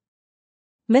questions.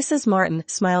 Mrs. Martin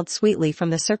smiled sweetly from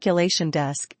the circulation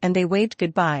desk and they waved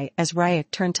goodbye as Raya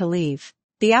turned to leave.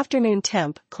 The afternoon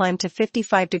temp climbed to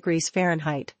 55 degrees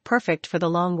Fahrenheit, perfect for the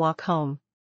long walk home.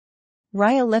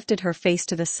 Raya lifted her face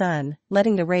to the sun,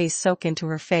 letting the rays soak into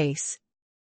her face.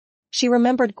 She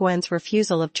remembered Gwen's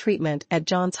refusal of treatment at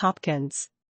Johns Hopkins.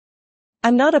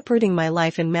 I'm not uprooting my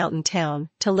life in Mountain Town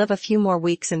to live a few more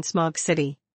weeks in Smog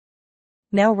City.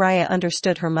 Now Raya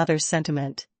understood her mother's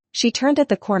sentiment. She turned at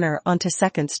the corner onto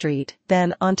 2nd Street,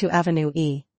 then onto Avenue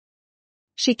E.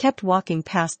 She kept walking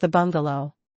past the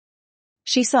bungalow.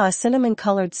 She saw a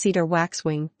cinnamon-colored cedar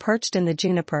waxwing perched in the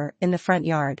juniper in the front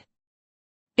yard.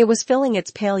 It was filling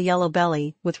its pale yellow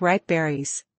belly with ripe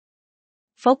berries.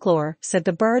 Folklore said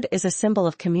the bird is a symbol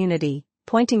of community,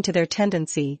 pointing to their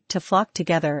tendency to flock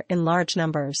together in large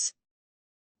numbers.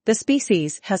 The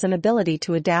species has an ability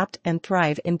to adapt and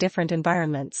thrive in different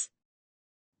environments.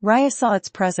 Raya saw its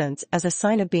presence as a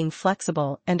sign of being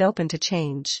flexible and open to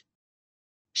change.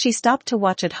 She stopped to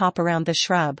watch it hop around the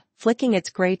shrub, flicking its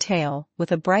gray tail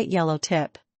with a bright yellow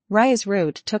tip. Raya's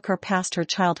route took her past her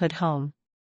childhood home.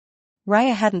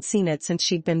 Raya hadn't seen it since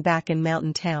she'd been back in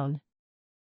Mountain Town.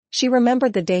 She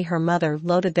remembered the day her mother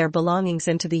loaded their belongings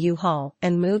into the U-Haul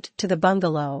and moved to the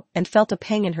bungalow and felt a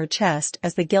pang in her chest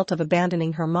as the guilt of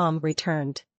abandoning her mom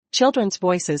returned. Children's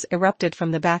voices erupted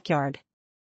from the backyard.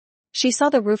 She saw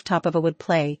the rooftop of a wood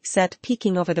play set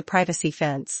peeking over the privacy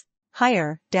fence.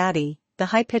 Higher, Daddy, the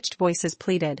high-pitched voices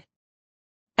pleaded.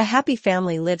 A happy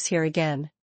family lives here again.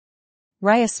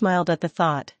 Raya smiled at the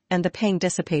thought, and the pang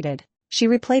dissipated. She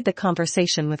replayed the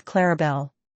conversation with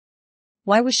Clarabelle.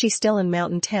 Why was she still in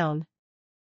Mountain Town?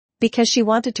 Because she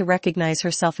wanted to recognize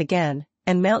herself again,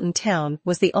 and Mountain Town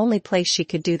was the only place she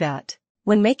could do that.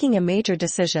 When making a major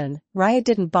decision, Raya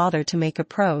didn't bother to make a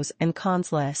pros and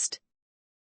cons list.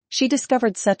 She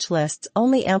discovered such lists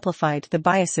only amplified the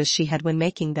biases she had when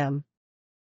making them.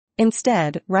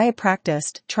 Instead, Raya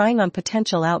practiced trying on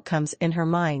potential outcomes in her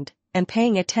mind, and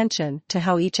paying attention to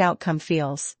how each outcome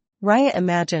feels. Raya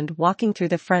imagined walking through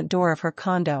the front door of her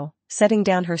condo, setting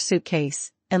down her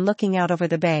suitcase, and looking out over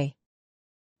the bay.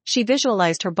 She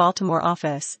visualized her Baltimore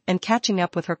office and catching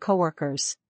up with her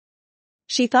coworkers.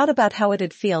 She thought about how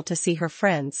it'd feel to see her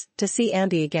friends, to see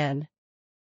Andy again.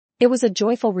 It was a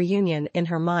joyful reunion in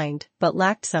her mind, but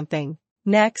lacked something.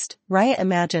 Next, Raya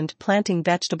imagined planting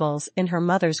vegetables in her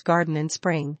mother's garden in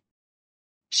spring.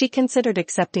 She considered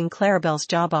accepting Clarabelle's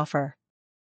job offer.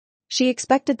 She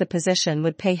expected the position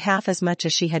would pay half as much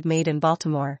as she had made in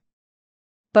Baltimore.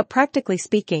 But practically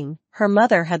speaking, her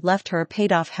mother had left her a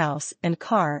paid-off house and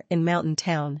car in Mountain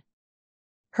Town.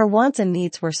 Her wants and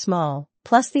needs were small,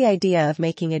 plus the idea of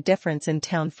making a difference in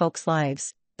town folks'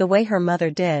 lives, the way her mother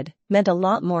did, meant a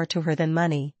lot more to her than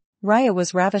money. Raya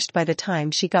was ravished by the time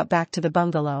she got back to the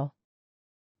bungalow.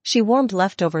 She warmed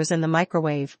leftovers in the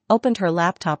microwave, opened her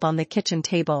laptop on the kitchen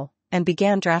table, and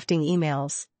began drafting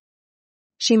emails.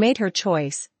 She made her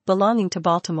choice, belonging to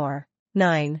Baltimore.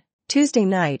 9. Tuesday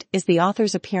night is the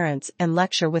author's appearance and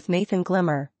lecture with Nathan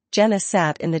Glimmer. Jenna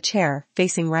sat in the chair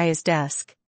facing Raya's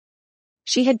desk.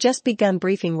 She had just begun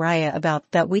briefing Raya about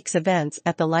that week's events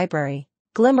at the library.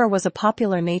 Glimmer was a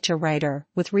popular nature writer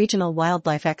with regional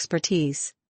wildlife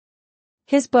expertise.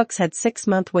 His books had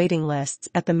 6-month waiting lists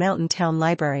at the Mountain Town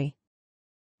Library.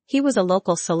 He was a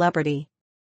local celebrity.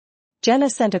 Jenna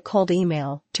sent a cold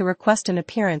email to request an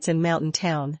appearance in Mountain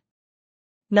Town.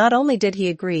 Not only did he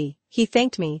agree, he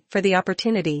thanked me for the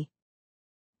opportunity.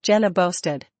 Jenna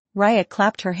boasted. Raya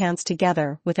clapped her hands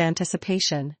together with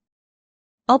anticipation.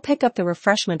 I'll pick up the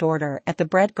refreshment order at the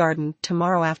bread garden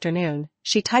tomorrow afternoon.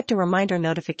 She typed a reminder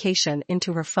notification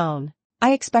into her phone.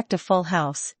 I expect a full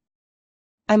house.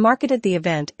 I marketed the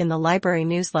event in the library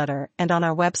newsletter and on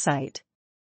our website.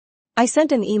 I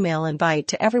sent an email invite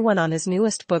to everyone on his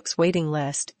newest book's waiting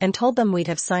list and told them we'd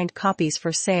have signed copies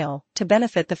for sale to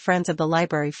benefit the Friends of the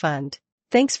Library Fund.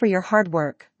 Thanks for your hard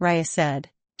work, Raya said.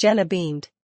 Jenna beamed.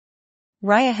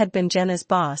 Raya had been Jenna's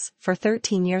boss for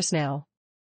 13 years now.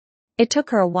 It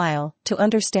took her a while to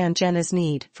understand Jenna's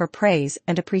need for praise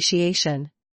and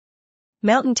appreciation.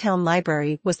 Mountain Town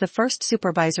Library was the first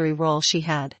supervisory role she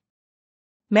had.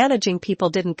 Managing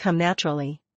people didn't come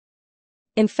naturally.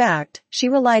 In fact, she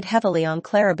relied heavily on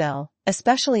Clarabelle,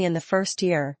 especially in the first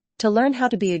year, to learn how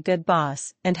to be a good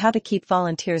boss and how to keep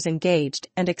volunteers engaged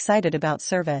and excited about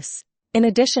service. In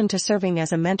addition to serving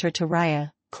as a mentor to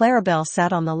Raya, Clarabelle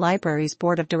sat on the library's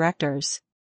board of directors.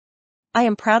 I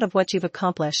am proud of what you've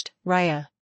accomplished, Raya.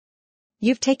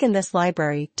 You've taken this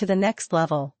library to the next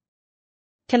level.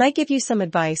 Can I give you some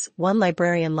advice, one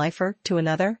librarian lifer to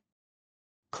another?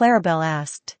 Clarabelle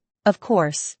asked. Of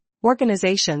course.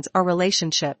 Organizations are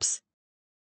relationships.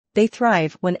 They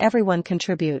thrive when everyone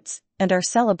contributes, and are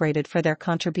celebrated for their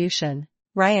contribution.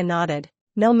 Raya nodded.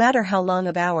 No matter how long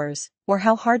of hours, or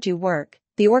how hard you work,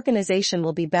 the organization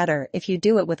will be better if you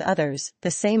do it with others.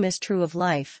 The same is true of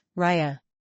life, Raya.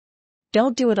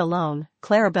 Don't do it alone,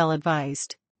 Clarabelle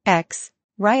advised.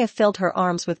 Raya filled her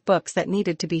arms with books that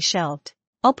needed to be shelved.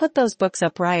 I'll put those books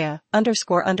up, Raya,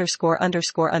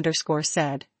 ______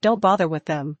 said. Don't bother with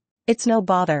them. It's no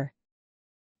bother.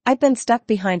 I've been stuck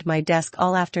behind my desk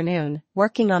all afternoon,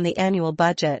 working on the annual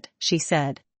budget, she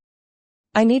said.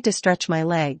 I need to stretch my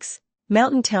legs.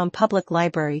 Mountain Town Public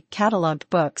Library cataloged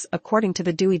books according to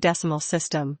the Dewey Decimal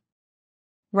System.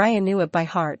 Raya knew it by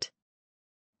heart.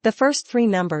 The first 3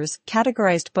 numbers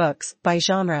categorized books by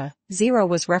genre. 0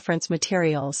 was reference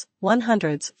materials,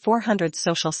 100s, 400s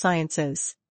social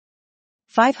sciences,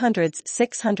 500s,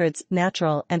 600s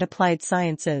natural and applied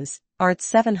sciences, arts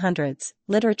 700s,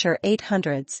 literature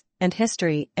 800s, and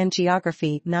history and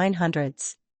geography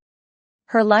 900s.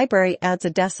 Her library adds a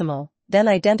decimal, then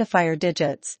identifier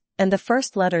digits, and the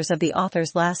first letters of the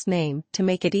author's last name to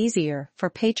make it easier for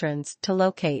patrons to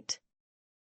locate.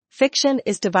 Fiction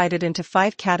is divided into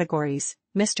 5 categories: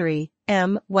 mystery,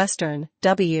 M, western,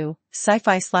 W,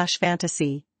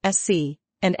 sci-fi/fantasy, SC,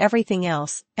 and everything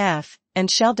else, F,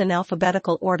 and shelved in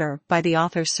alphabetical order by the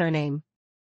author's surname.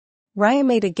 Raya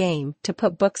made a game to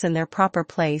put books in their proper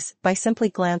place by simply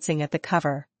glancing at the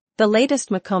cover. The latest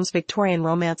McCombs Victorian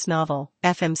romance novel,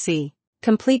 FMC.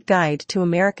 Complete Guide to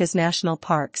America's National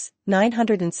Parks,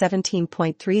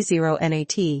 917.30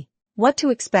 NAT. What to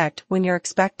expect when you're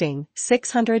expecting,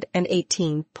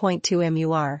 618.2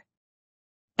 MUR.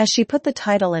 As she put the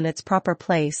title in its proper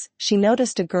place, she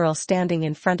noticed a girl standing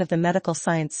in front of the medical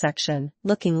science section,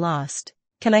 looking lost.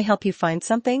 Can I help you find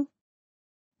something?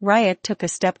 Raya took a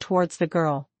step towards the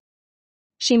girl.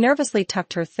 She nervously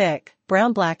tucked her thick,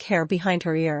 brown-black hair behind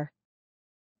her ear.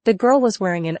 The girl was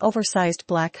wearing an oversized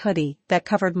black hoodie that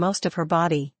covered most of her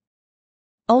body.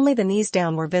 Only the knees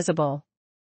down were visible.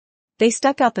 They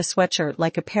stuck out the sweatshirt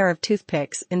like a pair of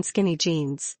toothpicks in skinny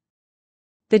jeans.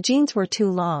 The jeans were too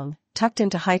long, tucked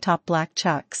into high-top black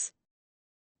chucks.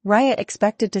 Raya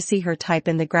expected to see her type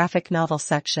in the graphic novel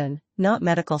section, not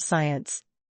medical science.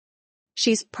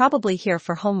 She's probably here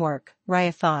for homework,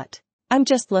 Raya thought. I'm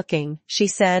just looking, she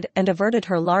said and averted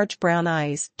her large brown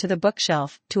eyes to the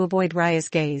bookshelf to avoid Raya's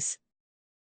gaze.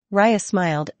 Raya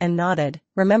smiled and nodded,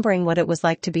 remembering what it was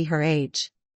like to be her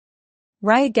age.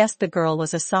 Raya guessed the girl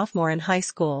was a sophomore in high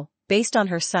school, based on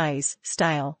her size,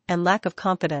 style, and lack of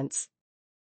confidence.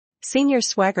 Seniors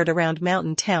swaggered around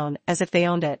Mountain Town as if they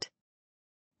owned it.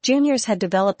 Juniors had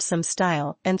developed some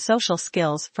style and social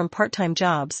skills from part-time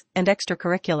jobs and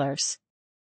extracurriculars.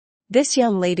 This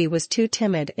young lady was too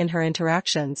timid in her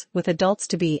interactions with adults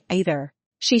to be either.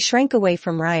 She shrank away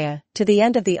from Raya, to the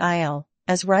end of the aisle,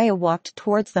 as Raya walked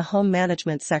towards the home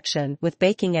management section with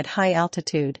baking at high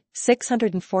altitude,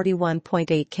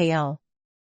 641.8 kl.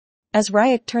 As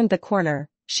Raya turned the corner,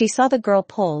 she saw the girl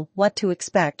pull What to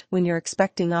Expect When You're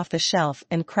Expecting off the shelf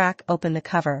and crack open the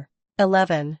cover.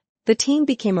 11. The team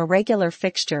became a regular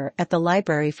fixture at the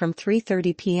library from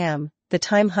 3:30 p.m., the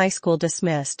time high school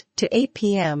dismissed, to 8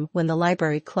 p.m. when the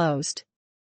library closed.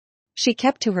 She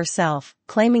kept to herself,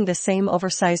 claiming the same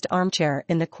oversized armchair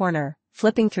in the corner,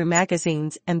 flipping through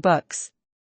magazines and books.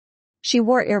 She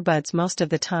wore earbuds most of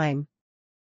the time.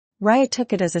 Raya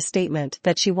took it as a statement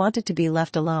that she wanted to be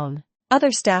left alone.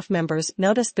 Other staff members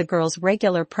noticed the girl's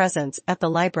regular presence at the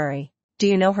library. Do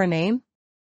you know her name?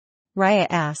 Raya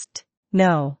asked.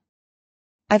 No.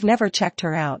 I've never checked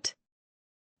her out.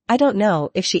 I don't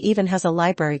know if she even has a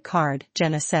library card,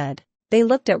 Jenna said. They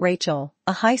looked at Rachel,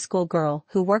 a high school girl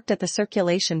who worked at the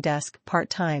circulation desk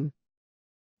part-time.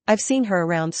 I've seen her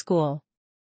around school.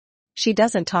 She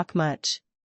doesn't talk much.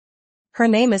 Her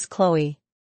name is Chloe.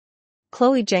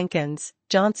 Chloe Jenkins,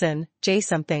 Johnson, J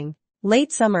something.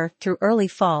 Late summer through early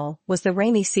fall was the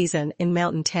rainy season in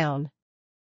Mountain Town.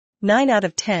 9 out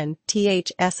of 10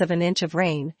 ths of an inch of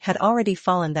rain had already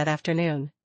fallen that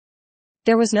afternoon.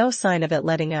 There was no sign of it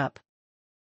letting up.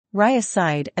 Raya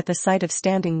sighed at the sight of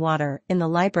standing water in the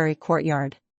library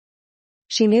courtyard.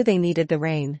 She knew they needed the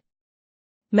rain.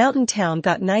 Mountain Town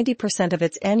got 90% of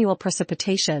its annual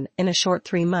precipitation in a short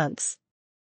 3 months.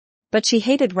 But she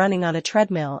hated running on a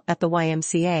treadmill at the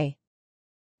YMCA.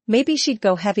 Maybe she'd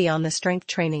go heavy on the strength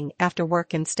training after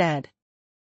work instead.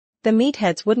 The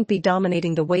meatheads wouldn't be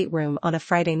dominating the weight room on a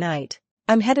Friday night.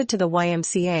 I'm headed to the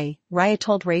YMCA, Raya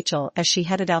told Rachel as she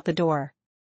headed out the door.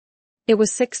 It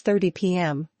was 6:30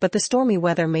 p.m., but the stormy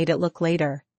weather made it look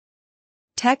later.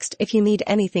 Text if you need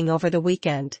anything over the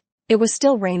weekend. It was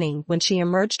still raining when she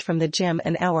emerged from the gym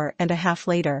an hour and a half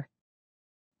later.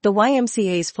 The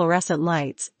YMCA's fluorescent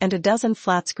lights and a dozen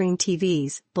flat-screen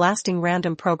TVs blasting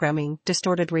random programming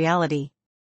distorted reality.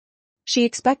 She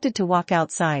expected to walk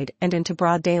outside and into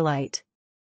broad daylight.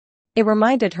 It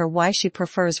reminded her why she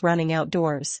prefers running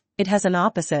outdoors. It has an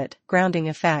opposite, grounding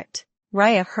effect.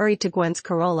 Raya hurried to Gwen's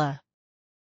Corolla.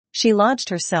 She lodged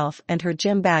herself and her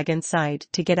gym bag inside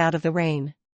to get out of the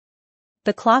rain.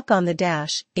 The clock on the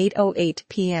dash, 8:08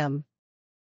 p.m.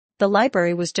 The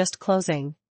library was just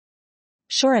closing.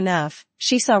 Sure enough,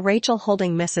 she saw Rachel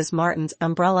holding Mrs. Martin's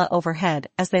umbrella overhead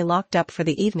as they locked up for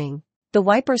the evening. The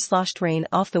wipers sloshed rain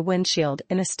off the windshield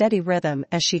in a steady rhythm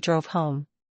as she drove home.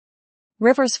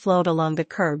 Rivers flowed along the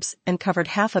curbs and covered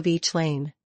half of each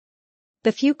lane.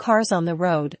 The few cars on the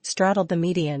road straddled the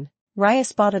median. Raya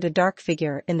spotted a dark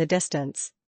figure in the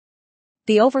distance.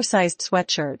 The oversized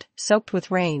sweatshirt, soaked with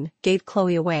rain, gave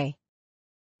Chloe away.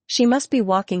 She must be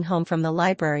walking home from the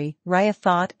library, Raya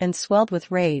thought and swelled with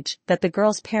rage that the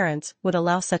girl's parents would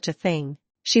allow such a thing.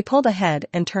 She pulled ahead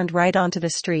and turned right onto the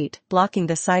street, blocking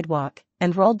the sidewalk,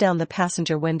 and rolled down the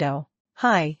passenger window.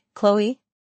 Hi, Chloe?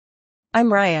 I'm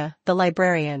Raya, the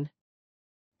librarian.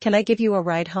 Can I give you a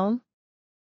ride home?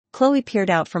 Chloe peered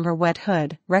out from her wet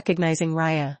hood, recognizing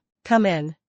Raya. Come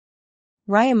in.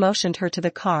 Raya motioned her to the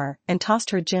car and tossed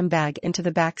her gym bag into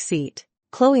the back seat.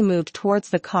 Chloe moved towards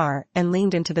the car and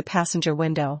leaned into the passenger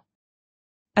window.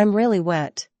 I'm really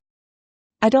wet.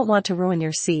 I don't want to ruin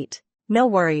your seat. No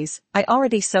worries, I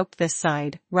already soaked this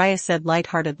side, Raya said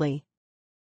lightheartedly.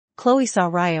 Chloe saw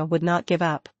Raya would not give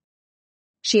up.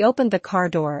 She opened the car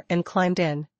door and climbed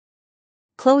in.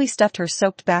 Chloe stuffed her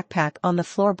soaked backpack on the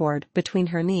floorboard between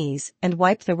her knees and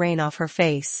wiped the rain off her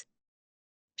face.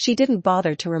 She didn't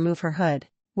bother to remove her hood.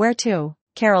 Where to?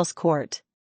 Carol's Court.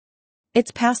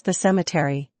 It's past the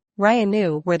cemetery. Raya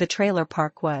knew where the trailer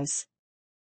park was.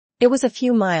 It was a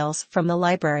few miles from the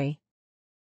library.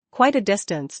 Quite a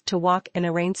distance to walk in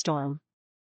a rainstorm.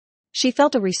 She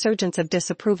felt a resurgence of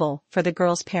disapproval for the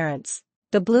girl's parents.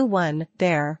 The blue one,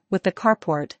 there, with the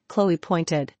carport, Chloe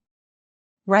pointed.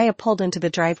 Raya pulled into the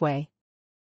driveway.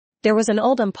 There was an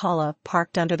old Impala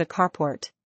parked under the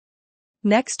carport.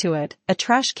 Next to it, a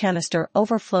trash canister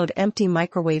overflowed empty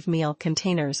microwave meal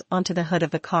containers onto the hood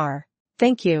of the car.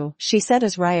 "Thank you," she said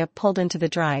as Raya pulled into the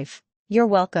drive. "You're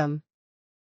welcome.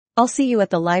 I'll see you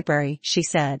at the library," she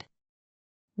said.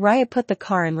 Raya put the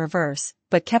car in reverse,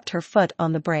 but kept her foot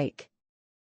on the brake.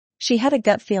 She had a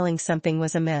gut feeling something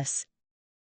was amiss.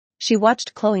 She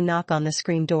watched Chloe knock on the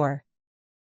screen door.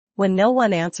 When no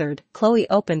one answered, Chloe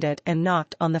opened it and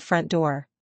knocked on the front door.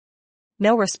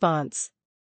 No response.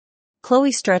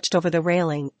 Chloe stretched over the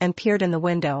railing and peered in the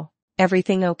window.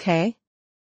 "Everything okay?"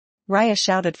 Raya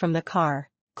shouted from the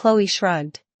car. Chloe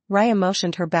shrugged. Raya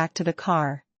motioned her back to the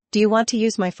car. "Do you want to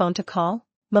use my phone to call?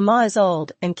 Mama is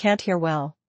old and can't hear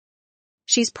well.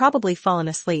 She's probably fallen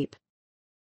asleep.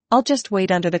 I'll just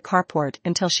wait under the carport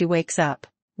until she wakes up."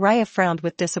 Raya frowned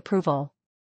with disapproval.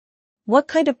 What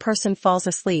kind of person falls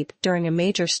asleep during a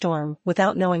major storm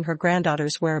without knowing her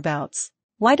granddaughter's whereabouts?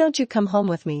 "Why don't you come home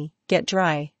with me, get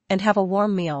dry, and have a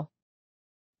warm meal?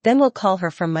 Then we'll call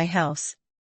her from my house."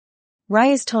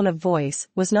 Raya's tone of voice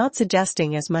was not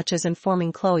suggesting as much as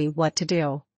informing Chloe what to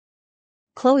do.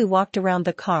 Chloe walked around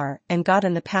the car and got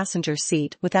in the passenger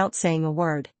seat without saying a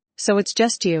word. "So it's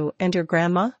just you and your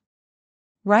grandma?"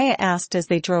 Raya asked as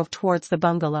they drove towards the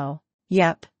bungalow.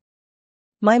 "Yep.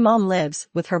 My mom lives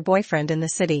with her boyfriend in the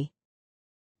city."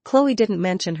 Chloe didn't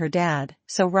mention her dad,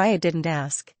 so Raya didn't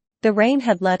ask. The rain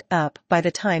had let up by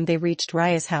the time they reached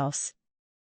Raya's house.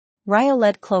 Raya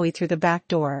led Chloe through the back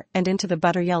door and into the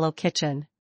butter-yellow kitchen.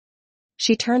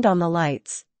 She turned on the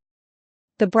lights.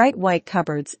 The bright white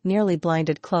cupboards nearly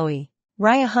blinded Chloe.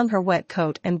 Raya hung her wet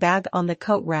coat and bag on the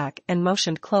coat rack and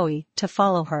motioned Chloe to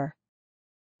follow her.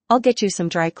 "I'll get you some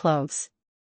dry clothes."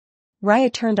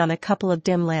 Raya turned on a couple of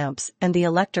dim lamps and the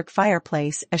electric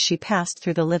fireplace as she passed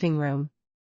through the living room.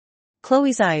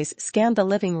 Chloe's eyes scanned the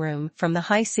living room from the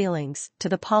high ceilings to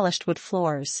the polished wood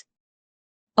floors.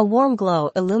 A warm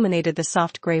glow illuminated the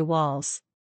soft gray walls.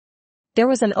 There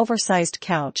was an oversized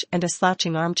couch and a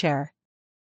slouching armchair.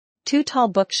 Two tall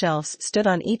bookshelves stood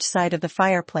on each side of the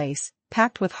fireplace,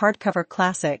 packed with hardcover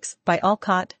classics by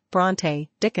Alcott, Bronte,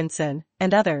 Dickinson,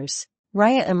 and others.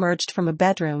 Raya emerged from a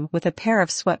bedroom with a pair of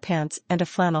sweatpants and a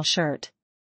flannel shirt.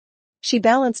 She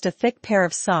balanced a thick pair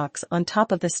of socks on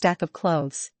top of the stack of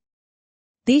clothes.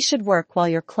 "These should work while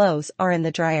your clothes are in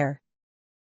the dryer.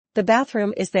 The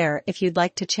bathroom is there if you'd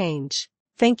like to change."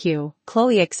 "Thank you."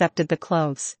 Chloe accepted the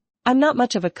clothes. "I'm not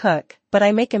much of a cook, but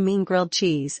I make a mean grilled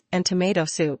cheese and tomato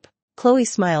soup." Chloe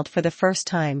smiled for the first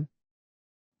time.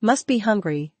 Must be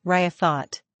hungry, Raya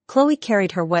thought. Chloe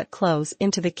carried her wet clothes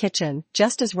into the kitchen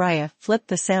just as Raya flipped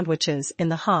the sandwiches in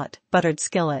the hot, buttered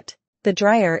skillet. "The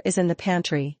dryer is in the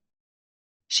pantry."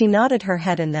 She nodded her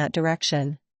head in that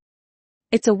direction.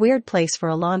 It's a weird place for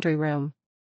a laundry room.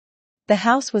 The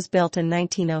house was built in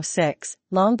 1906,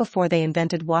 long before they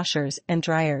invented washers and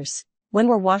dryers. When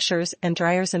were washers and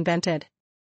dryers invented?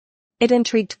 It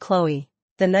intrigued Chloe.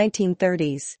 The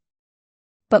 1930s.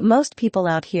 But most people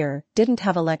out here didn't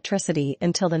have electricity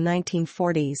until the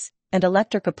 1940s, and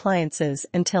electric appliances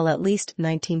until at least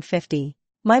 1950.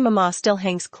 "My mama still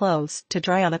hangs clothes to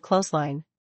dry on a clothesline.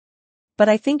 But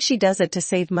I think she does it to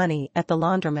save money at the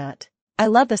laundromat." "I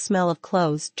love the smell of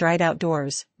clothes dried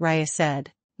outdoors," Raya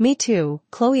said. "Me too,"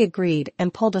 Chloe agreed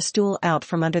and pulled a stool out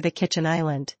from under the kitchen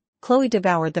island. Chloe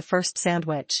devoured the first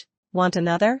sandwich. "Want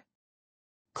another?"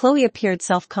 Chloe appeared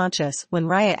self-conscious when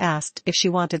Raya asked if she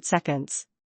wanted seconds.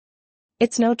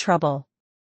 "It's no trouble.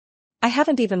 I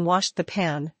haven't even washed the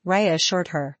pan," Raya assured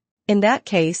her. "In that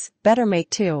case, better make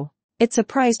two." It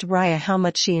surprised Raya how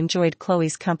much she enjoyed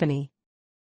Chloe's company.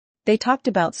 They talked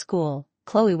about school.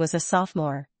 Chloe was a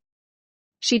sophomore.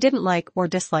 She didn't like or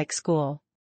dislike school.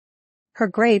 Her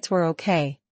grades were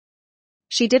okay.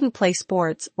 She didn't play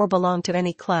sports or belong to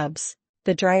any clubs.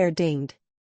 The dryer dinged.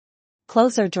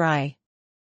 "Clothes are dry.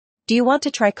 Do you want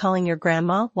to try calling your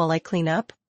grandma while I clean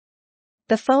up?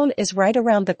 The phone is right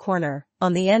around the corner,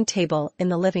 on the end table in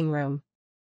the living room."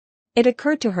 It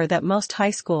occurred to her that most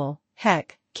high school,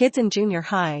 heck, kids in junior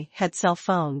high had cell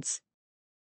phones.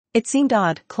 It seemed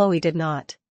odd Chloe did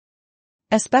not.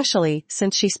 Especially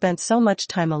since she spent so much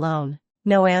time alone.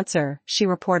 "No answer," she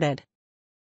reported.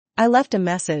 "I left a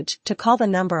message to call the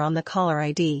number on the caller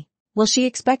ID. Will she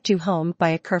expect you home by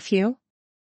a curfew?"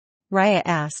 Raya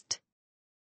asked.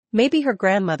 Maybe her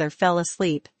grandmother fell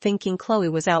asleep thinking Chloe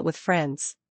was out with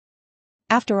friends.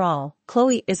 After all,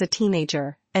 Chloe is a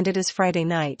teenager, and it is Friday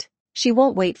night. "She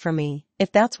won't wait for me,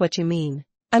 if that's what you mean.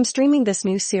 I'm streaming this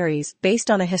new series based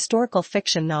on a historical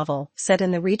fiction novel set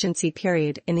in the Regency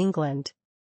period in England.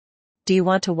 Do you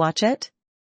want to watch it?"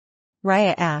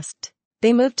 Raya asked.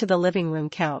 They moved to the living room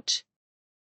couch.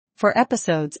 4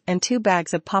 episodes and 2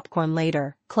 bags of popcorn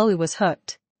later, Chloe was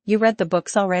hooked. You read the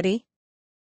books already?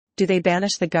 Do they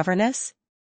banish the governess?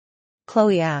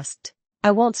 Chloe asked.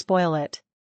 I won't spoil it.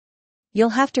 You'll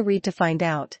have to read to find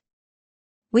out.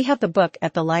 We have the book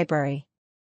at the library.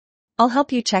 I'll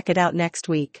help you check it out next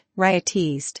week, Raya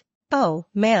teased. Oh,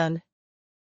 man.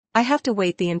 I have to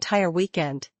wait the entire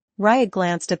weekend. Raya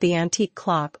glanced at the antique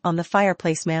clock on the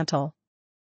fireplace mantel.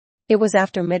 It was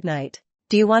after midnight.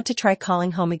 Do you want to try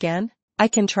calling home again? I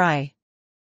can try.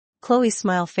 Chloe's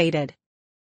smile faded.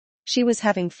 She was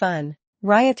having fun.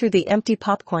 Raya threw the empty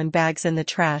popcorn bags in the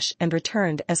trash and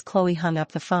returned as Chloe hung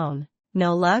up the phone.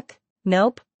 No luck?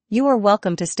 Nope. You are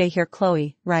welcome to stay here,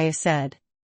 Chloe, Raya said.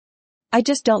 I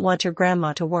just don't want your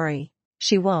grandma to worry.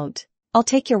 She won't. I'll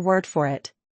take your word for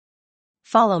it.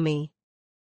 Follow me.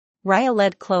 Raya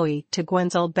led Chloe to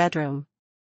Gwen's old bedroom.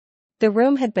 The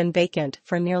room had been vacant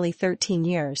for nearly 13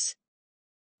 years.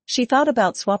 She thought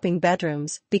about swapping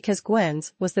bedrooms because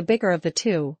Gwen's was the bigger of the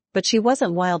two, but she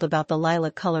wasn't wild about the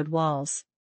lilac-colored walls.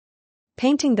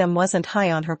 Painting them wasn't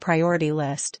high on her priority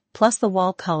list, plus the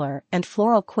wall color and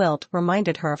floral quilt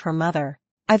reminded her of her mother.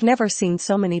 I've never seen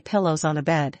so many pillows on a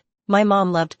bed. My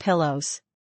mom loved pillows.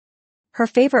 Her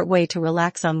favorite way to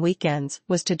relax on weekends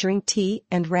was to drink tea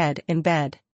and read in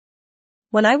bed.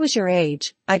 When I was your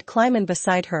age, I'd climb in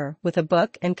beside her with a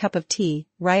book and cup of tea.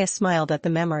 Raya smiled at the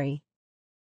memory.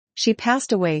 She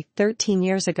passed away 13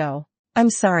 years ago. I'm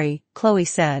sorry, Chloe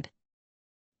said.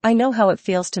 I know how it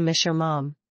feels to miss your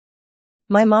mom.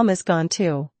 My mom is gone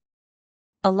too.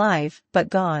 Alive, but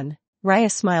gone.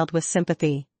 Raya smiled with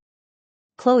sympathy.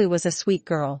 Chloe was a sweet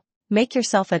girl. Make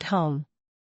yourself at home.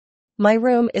 My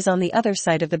room is on the other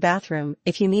side of the bathroom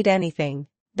if you need anything.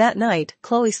 That night,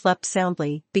 Chloe slept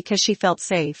soundly because she felt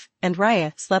safe, and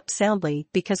Raya slept soundly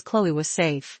because Chloe was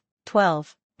safe.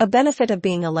 12. A benefit of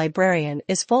being a librarian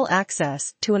is full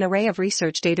access to an array of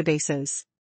research databases.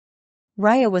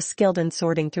 Raya was skilled in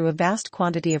sorting through a vast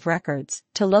quantity of records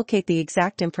to locate the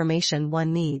exact information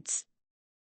one needs.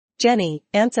 Jenny,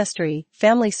 Ancestry,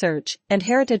 Family Search, and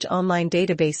Heritage online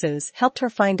databases helped her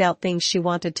find out things she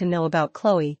wanted to know about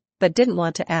Chloe, but didn't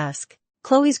want to ask.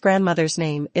 Chloe's grandmother's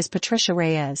name is Patricia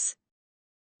Reyes.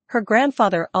 Her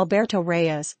grandfather Alberto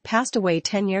Reyes passed away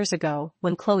 10 years ago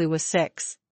when Chloe was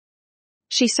 6.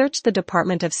 She searched the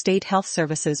Department of State Health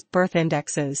Services birth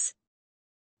indexes.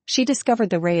 She discovered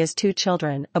the Reyes' 2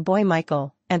 children, a boy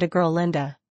Michael, and a girl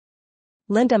Linda.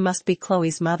 Linda must be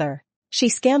Chloe's mother. She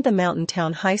scanned the Mountain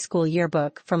Town High School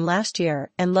yearbook from last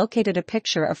year and located a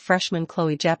picture of freshman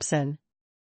Chloe Jepson.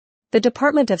 The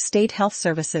Department of State Health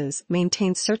Services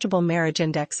maintains searchable marriage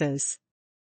indexes.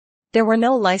 There were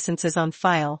no licenses on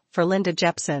file for Linda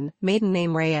Jepson, maiden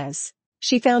name Reyes.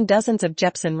 She found dozens of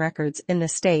Jepson records in the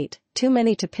state, too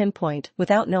many to pinpoint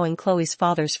without knowing Chloe's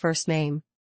father's first name.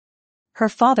 Her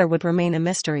father would remain a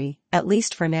mystery, at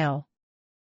least for now.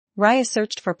 Raya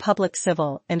searched for public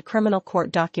civil and criminal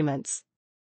court documents.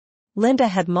 Linda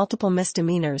had multiple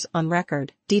misdemeanors on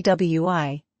record,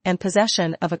 DWI, and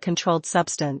possession of a controlled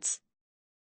substance.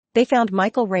 They found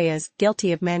Michael Reyes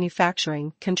guilty of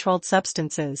manufacturing controlled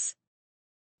substances.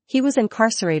 He was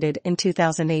incarcerated in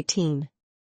 2018.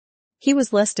 He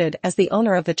was listed as the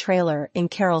owner of the trailer in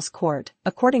Carroll's Court,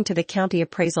 according to the county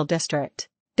appraisal district.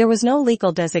 There was no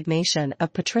legal designation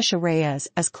of Patricia Reyes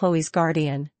as Chloe's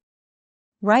guardian.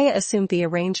 Raya assumed the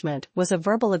arrangement was a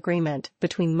verbal agreement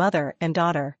between mother and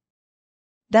daughter.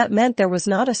 That meant there was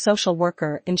not a social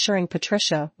worker ensuring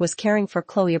Patricia was caring for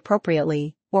Chloe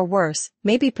appropriately, or worse,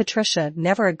 maybe Patricia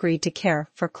never agreed to care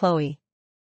for Chloe.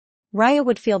 Raya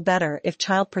would feel better if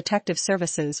Child Protective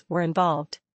Services were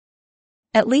involved.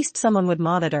 At least someone would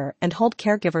monitor and hold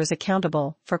caregivers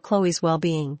accountable for Chloe's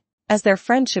well-being. As their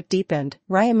friendship deepened,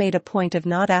 Raya made a point of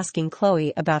not asking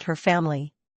Chloe about her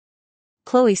family.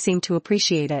 Chloe seemed to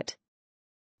appreciate it.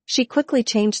 She quickly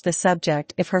changed the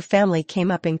subject if her family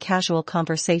came up in casual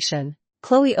conversation.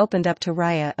 Chloe opened up to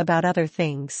Raya about other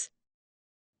things.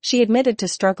 She admitted to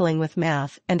struggling with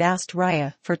math and asked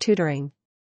Raya for tutoring.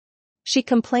 She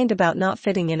complained about not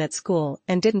fitting in at school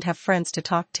and didn't have friends to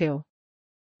talk to.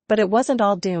 But it wasn't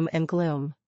all doom and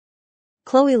gloom.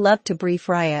 Chloe loved to brief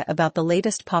Raya about the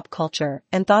latest pop culture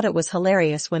and thought it was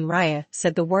hilarious when Raya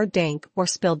said the word dank or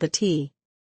spilled the tea.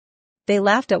 They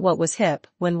laughed at what was hip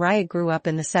when Raya grew up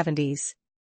in the 70s.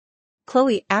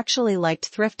 Chloe actually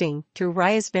liked thrifting through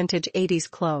Raya's vintage 80s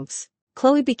clothes.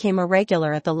 Chloe became a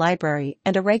regular at the library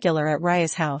and a regular at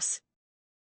Raya's house.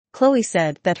 Chloe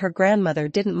said that her grandmother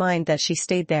didn't mind that she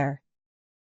stayed there.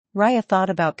 Raya thought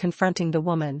about confronting the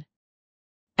woman.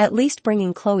 At least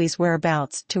bringing Chloe's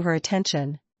whereabouts to her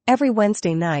attention. Every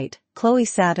Wednesday night, Chloe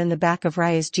sat in the back of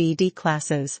Raya's GED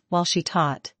classes while she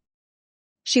taught.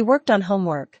 She worked on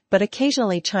homework, but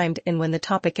occasionally chimed in when the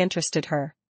topic interested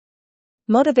her.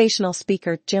 Motivational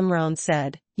speaker Jim Rohn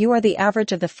said, "You are the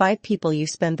average of the 5 people you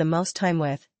spend the most time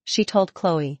with," she told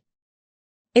Chloe.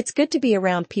 "It's good to be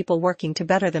around people working to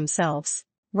better themselves."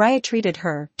 Raya treated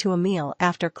her to a meal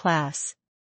after class.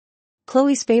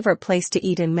 Chloe's favorite place to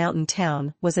eat in Mountain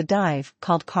Town was a dive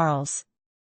called Carl's.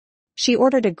 She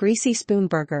ordered a greasy spoon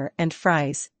burger and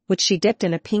fries, which she dipped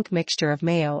in a pink mixture of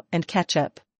mayo and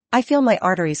ketchup. "I feel my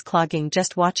arteries clogging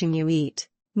just watching you eat."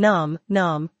 "Nom,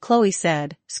 nom," Chloe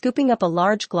said, scooping up a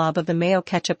large glob of the mayo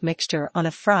ketchup mixture on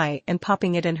a fry and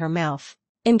popping it in her mouth.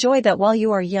 "Enjoy that while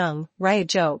you are young," Raya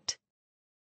joked.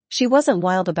 She wasn't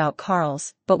wild about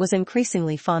Carl's, but was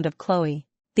increasingly fond of Chloe.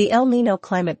 The El Niño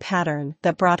climate pattern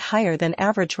that brought higher than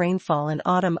average rainfall in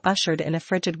autumn ushered in a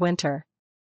frigid winter.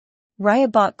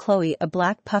 Raya bought Chloe a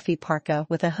black puffy parka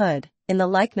with a hood, in the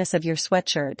likeness of your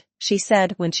sweatshirt, she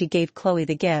said when she gave Chloe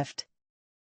the gift.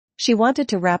 She wanted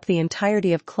to wrap the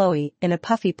entirety of Chloe in a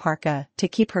puffy parka to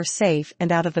keep her safe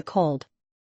and out of the cold.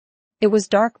 It was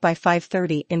dark by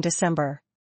 5:30 in December.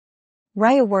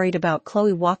 Raya worried about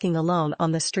Chloe walking alone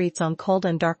on the streets on cold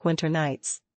and dark winter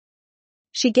nights.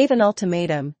 She gave an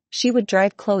ultimatum: she would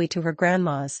drive Chloe to her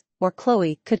grandma's, or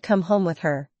Chloe could come home with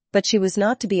her, but she was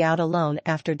not to be out alone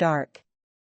after dark.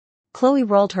 Chloe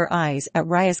rolled her eyes at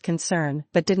Raya's concern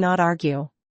but did not argue.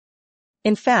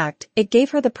 In fact, it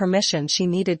gave her the permission she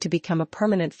needed to become a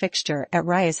permanent fixture at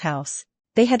Raya's house.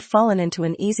 They had fallen into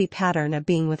an easy pattern of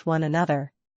being with one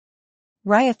another.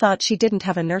 Raya thought she didn't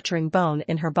have a nurturing bone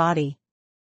in her body.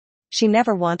 She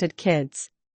never wanted kids.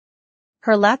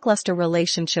 Her lackluster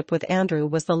relationship with Andrew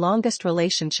was the longest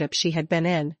relationship she had been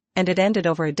in, and it ended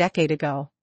over a decade ago.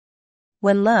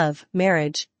 When love,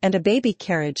 marriage, and a baby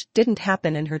carriage didn't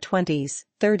happen in her 20s,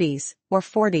 30s, or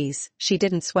 40s, she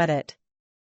didn't sweat it.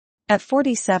 At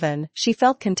 47, she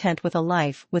felt content with a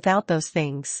life without those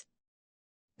things.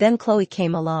 Then Chloe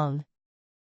came along.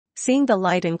 Seeing the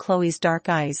light in Chloe's dark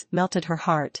eyes melted her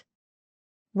heart.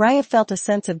 Raya felt a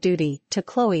sense of duty to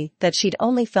Chloe that she'd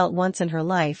only felt once in her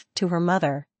life, to her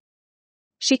mother.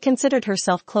 She considered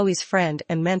herself Chloe's friend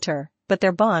and mentor, but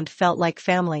their bond felt like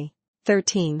family.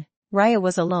 13. Raya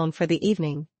was alone for the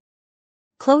evening.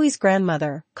 Chloe's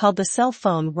grandmother called the cell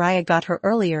phone Raya got her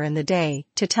earlier in the day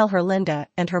to tell her Linda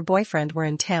and her boyfriend were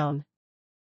in town.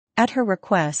 At her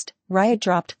request, Raya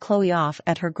dropped Chloe off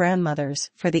at her grandmother's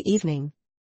for the evening.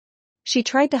 She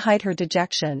tried to hide her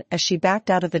dejection as she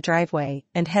backed out of the driveway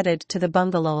and headed to the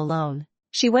bungalow alone.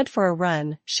 She went for a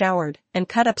run, showered, and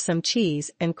cut up some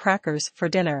cheese and crackers for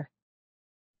dinner.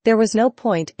 There was no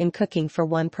point in cooking for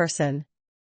one person.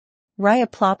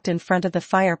 Raya plopped in front of the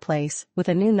fireplace with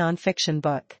a new non-fiction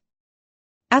book.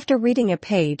 After reading a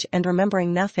page and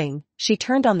remembering nothing, she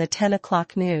turned on the 10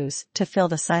 o'clock news to fill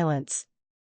the silence.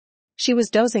 She was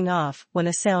dozing off when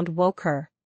a sound woke her.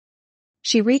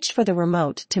 She reached for the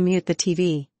remote to mute the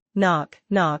TV. Knock,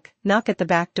 knock, knock at the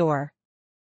back door.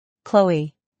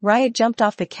 "Chloe." Raya jumped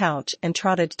off the couch and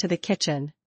trotted to the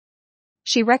kitchen.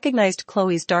 She recognized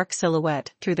Chloe's dark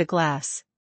silhouette through the glass.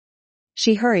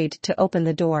 She hurried to open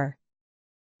the door.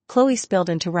 Chloe spilled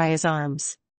into Raya's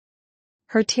arms.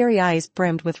 Her teary eyes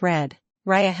brimmed with red.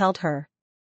 Raya held her.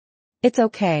 "It's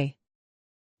okay.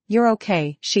 You're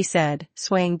okay," she said,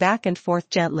 swaying back and forth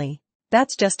gently.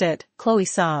 "That's just it," Chloe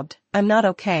sobbed. "I'm not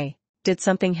okay." "Did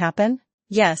something happen?"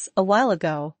 "Yes, a while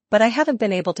ago, but I haven't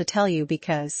been able to tell you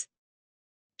because..."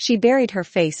 She buried her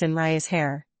face in Raya's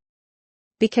hair.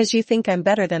 "Because you think I'm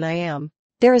better than I am.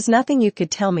 There is nothing you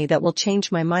could tell me that will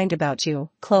change my mind about you,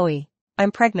 Chloe."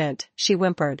 "I'm pregnant," she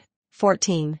whimpered.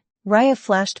 14. Raya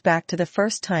flashed back to the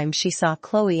first time she saw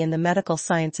Chloe in the medical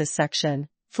sciences section,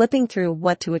 flipping through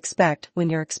what to expect when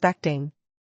you're expecting.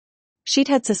 She'd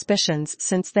had suspicions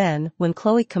since then when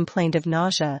Chloe complained of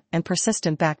nausea and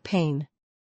persistent back pain.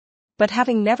 But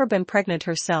having never been pregnant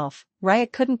herself,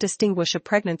 Raya couldn't distinguish a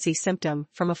pregnancy symptom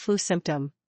from a flu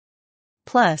symptom.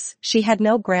 Plus, she had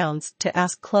no grounds to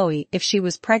ask Chloe if she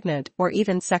was pregnant or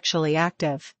even sexually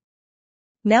active.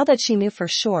 Now that she knew for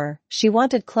sure, she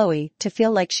wanted Chloe to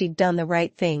feel like she'd done the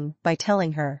right thing by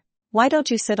telling her, "Why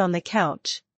don't you sit on the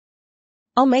couch?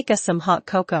 I'll make us some hot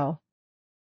cocoa."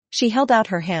 She held out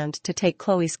her hand to take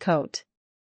Chloe's coat.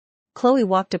 Chloe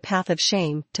walked a path of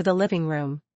shame to the living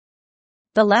room.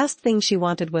 The last thing she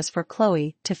wanted was for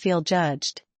Chloe to feel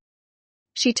judged.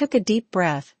 She took a deep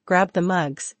breath, grabbed the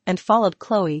mugs, and followed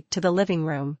Chloe to the living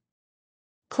room.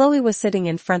 Chloe was sitting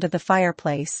in front of the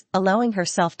fireplace, allowing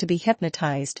herself to be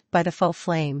hypnotized by the faux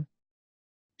flame.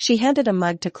 She handed a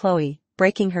mug to Chloe,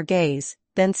 breaking her gaze,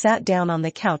 then sat down on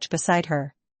the couch beside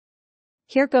her.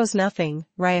 "Here goes nothing,"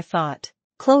 Raya thought.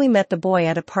 Chloe met the boy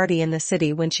at a party in the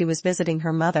city when she was visiting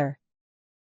her mother.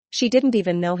 She didn't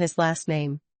even know his last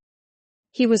name.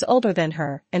 He was older than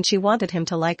her and she wanted him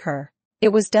to like her. It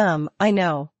was dumb, I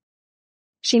know.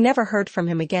 She never heard from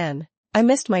him again. I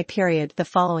missed my period the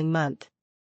following month.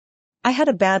 I had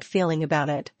a bad feeling about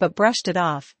it but brushed it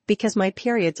off because my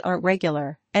periods aren't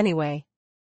regular, anyway.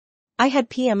 I had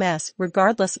PMS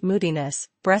regardless moodiness,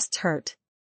 breasts hurt.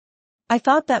 I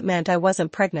thought that meant I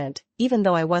wasn't pregnant, even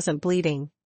though I wasn't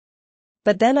bleeding.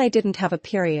 But then I didn't have a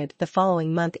period the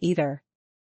following month either.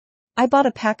 I bought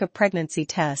a pack of pregnancy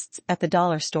tests at the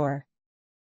dollar store.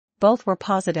 Both were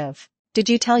positive. Did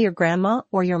you tell your grandma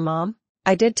or your mom?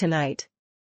 I did tonight.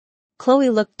 Chloe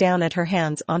looked down at her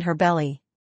hands on her belly.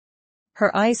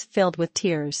 Her eyes filled with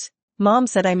tears. Mom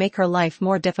said I make her life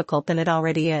more difficult than it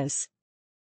already is.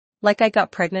 Like I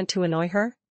got pregnant to annoy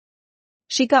her?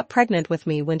 She got pregnant with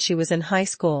me when she was in high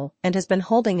school and has been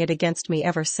holding it against me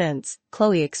ever since,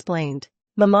 Chloe explained.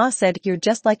 Mama said you're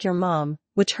just like your mom,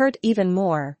 which hurt even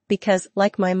more because,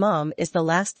 like my mom is the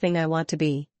last thing I want to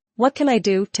be. What can I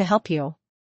do to help you?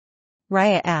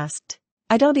 Raya asked.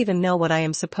 I don't even know what I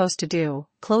am supposed to do.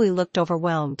 Chloe looked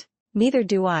overwhelmed. Neither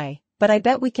do I, but I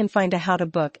bet we can find a how-to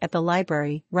book at the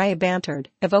library, Raya bantered,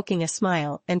 evoking a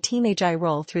smile and teenage eye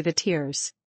roll through the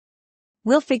tears.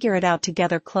 We'll figure it out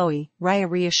together, Chloe, Raya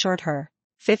reassured her.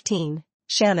 15.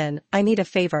 Shannon, I need a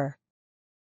favor.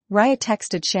 Raya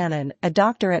texted Shannon, a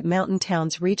doctor at Mountain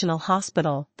Town's regional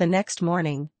hospital, the next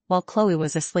morning, while Chloe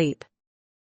was asleep.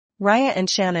 Raya and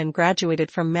Shannon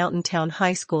graduated from Mountain Town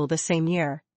High School the same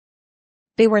year.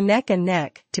 They were neck and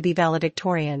neck to be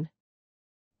valedictorian.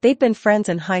 They'd been friends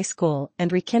in high school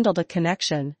and rekindled a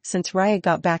connection since Raya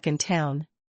got back in town.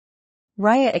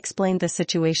 Raya explained the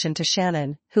situation to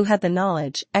Shannon, who had the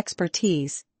knowledge,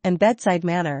 expertise, and bedside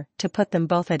manner to put them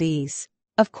both at ease.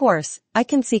 Of course, I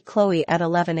can see Chloe at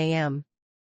 11 a.m.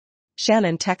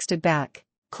 Shannon texted back.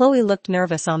 Chloe looked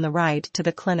nervous on the ride to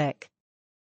the clinic.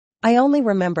 I only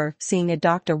remember seeing a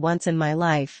doctor once in my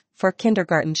life, for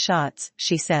kindergarten shots,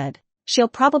 she said. She'll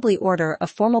probably order a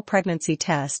formal pregnancy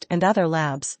test and other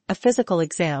labs, a physical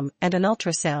exam and an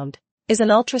ultrasound. Is an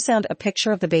ultrasound a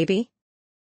picture of the baby?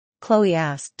 Chloe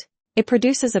asked. It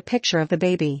produces a picture of the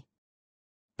baby.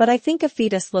 But I think a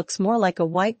fetus looks more like a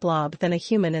white blob than a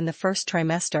human in the first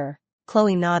trimester.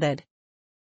 Chloe nodded.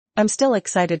 I'm still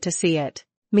excited to see it.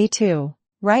 Me too.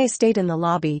 Raya stayed in the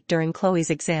lobby during Chloe's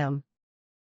exam.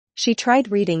 She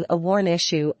tried reading a worn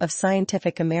issue of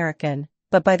Scientific American,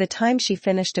 but by the time she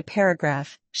finished a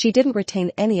paragraph, she didn't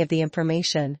retain any of the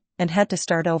information, and had to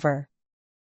start over.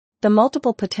 The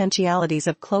multiple potentialities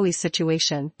of Chloe's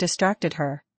situation distracted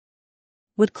her.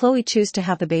 Would Chloe choose to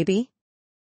have the baby?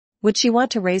 Would she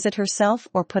want to raise it herself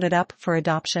or put it up for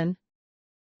adoption?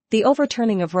 The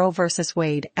overturning of Roe v.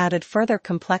 Wade added further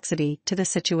complexity to the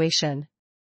situation.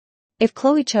 If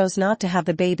Chloe chose not to have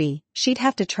the baby, she'd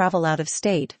have to travel out of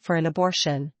state for an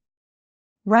abortion.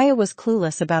 Raya was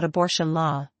clueless about abortion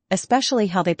law, especially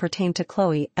how they pertained to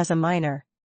Chloe as a minor.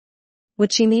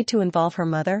 Would she need to involve her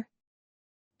mother?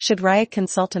 Should Raya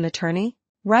consult an attorney?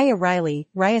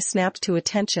 Raya snapped to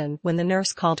attention when the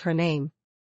nurse called her name.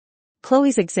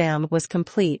 Chloe's exam was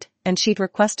complete, and she'd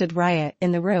requested Raya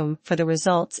in the room for the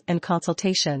results and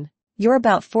consultation. You're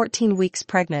about 14 weeks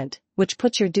pregnant, which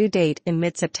puts your due date in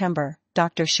mid-September,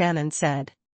 Dr. Shannon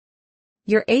said.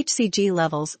 Your HCG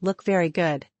levels look very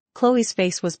good. Chloe's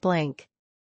face was blank.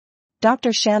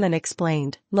 Dr. Shannon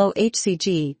explained, low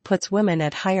HCG puts women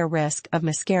at higher risk of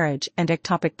miscarriage and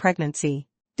ectopic pregnancy.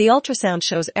 The ultrasound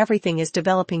shows everything is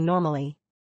developing normally.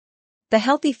 The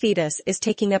healthy fetus is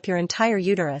taking up your entire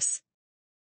uterus.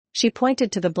 She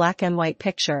pointed to the black and white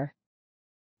picture.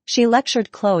 She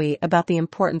lectured Chloe about the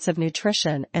importance of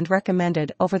nutrition and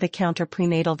recommended over-the-counter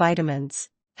prenatal vitamins.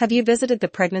 Have you visited the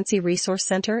Pregnancy Resource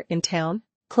Center in town?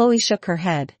 Chloe shook her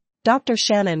head. Dr.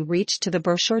 Shannon reached to the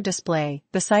brochure display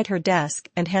beside her desk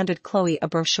and handed Chloe a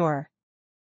brochure.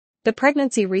 The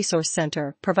Pregnancy Resource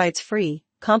Center provides free,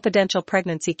 confidential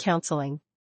pregnancy counseling.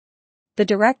 The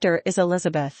director is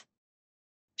Elizabeth.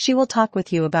 She will talk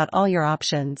with you about all your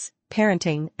options,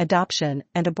 parenting, adoption,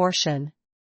 and abortion.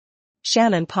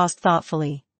 Shannon paused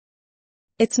thoughtfully.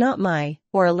 It's not my,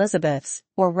 or Elizabeth's,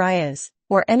 or Raya's,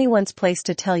 or anyone's place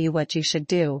to tell you what you should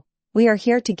do. We are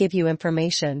here to give you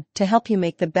information to help you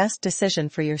make the best decision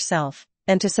for yourself,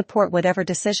 and to support whatever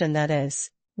decision that is.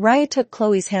 Raya took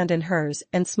Chloe's hand in hers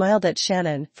and smiled at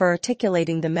Shannon for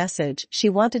articulating the message she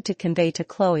wanted to convey to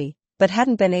Chloe, but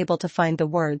hadn't been able to find the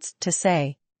words to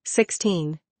say.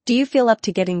 16. Do you feel up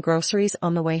to getting groceries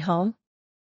on the way home?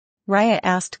 Raya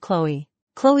asked Chloe.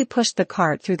 Chloe pushed the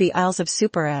cart through the aisles of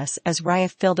Super S as Raya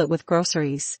filled it with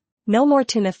groceries. No more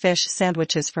tuna fish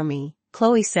sandwiches for me,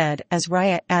 Chloe said as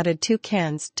Raya added 2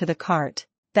 cans to the cart.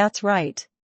 That's right.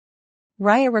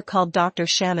 Raya recalled Dr.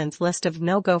 Shannon's list of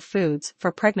no-go foods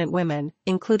for pregnant women,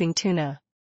 including tuna.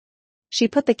 She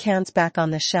put the cans back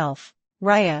on the shelf.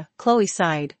 Raya, Chloe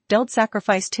sighed, don't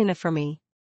sacrifice tuna for me.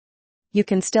 You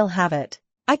can still have it.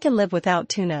 I can live without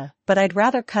tuna, but I'd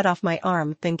rather cut off my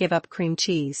arm than give up cream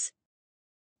cheese.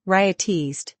 Raya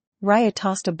teased. Raya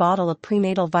tossed a bottle of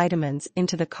prenatal vitamins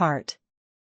into the cart.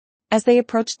 As they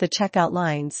approached the checkout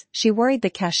lines, she worried the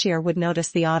cashier would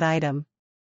notice the odd item.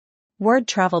 Word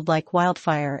traveled like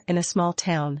wildfire in a small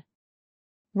town.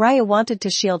 Raya wanted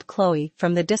to shield Chloe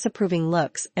from the disapproving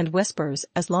looks and whispers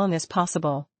as long as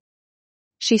possible.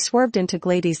 She swerved into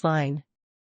Glady's line.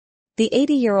 The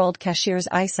 80-year-old cashier's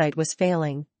eyesight was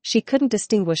failing. She couldn't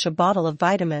distinguish a bottle of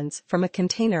vitamins from a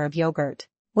container of yogurt.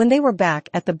 When they were back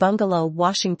at the bungalow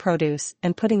washing produce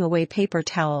and putting away paper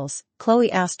towels,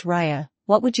 Chloe asked Raya,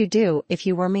 what would you do if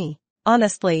you were me?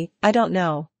 Honestly, I don't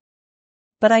know.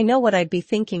 But I know what I'd be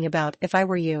thinking about if I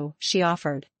were you, she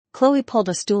offered. Chloe pulled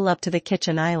a stool up to the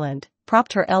kitchen island,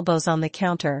 propped her elbows on the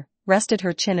counter, rested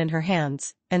her chin in her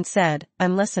hands, and said,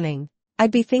 I'm listening.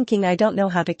 I'd be thinking I don't know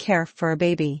how to care for a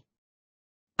baby.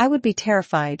 I would be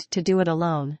terrified to do it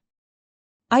alone.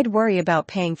 I'd worry about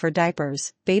paying for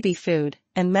diapers, baby food,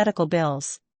 and medical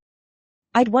bills.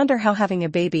 I'd wonder how having a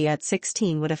baby at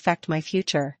 16 would affect my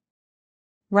future.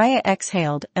 Raya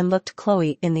exhaled and looked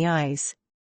Chloe in the eyes.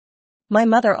 My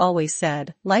mother always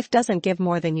said, life doesn't give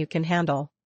more than you can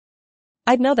handle.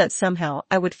 I'd know that somehow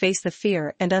I would face the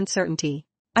fear and uncertainty.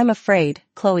 I'm afraid,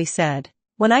 Chloe said.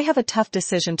 When I have a tough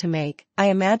decision to make, I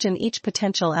imagine each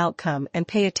potential outcome and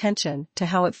pay attention to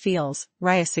how it feels,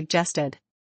 Raya suggested.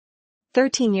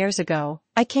 13 years ago,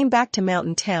 I came back to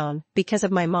Mountain Town because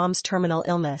of my mom's terminal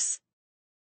illness.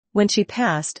 When she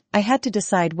passed, I had to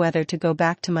decide whether to go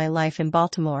back to my life in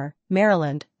Baltimore,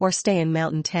 Maryland, or stay in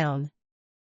Mountain Town.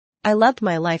 I loved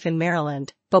my life in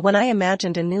Maryland, but when I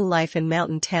imagined a new life in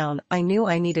Mountain Town, I knew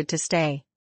I needed to stay.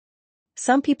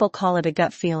 Some people call it a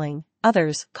gut feeling,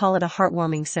 others call it a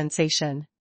heartwarming sensation.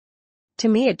 To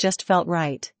me it just felt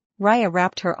right. Raya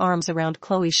wrapped her arms around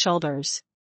Chloe's shoulders.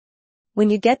 When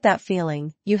you get that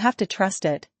feeling, you have to trust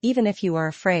it, even if you are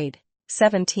afraid.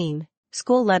 17.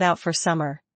 School let out for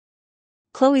summer.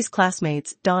 Chloe's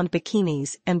classmates donned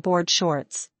bikinis and board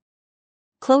shorts.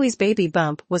 Chloe's baby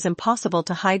bump was impossible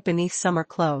to hide beneath summer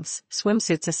clothes,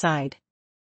 swimsuits aside.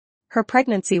 Her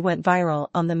pregnancy went viral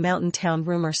on the Mountain Town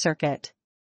rumor circuit.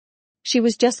 She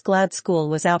was just glad school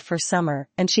was out for summer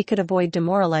and she could avoid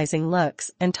demoralizing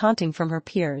looks and taunting from her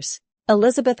peers.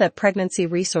 Elizabeth at Pregnancy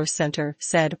Resource Center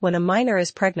said when a minor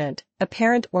is pregnant, a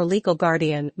parent or legal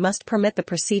guardian must permit the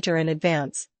procedure in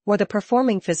advance, or the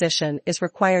performing physician is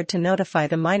required to notify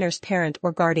the minor's parent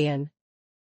or guardian.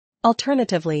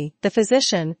 Alternatively, the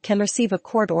physician can receive a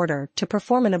court order to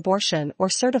perform an abortion or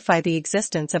certify the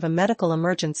existence of a medical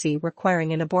emergency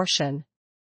requiring an abortion.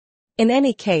 In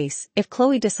any case, if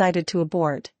Chloe decided to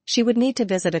abort, she would need to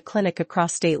visit a clinic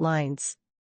across state lines.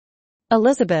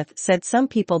 Elizabeth said some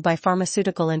people buy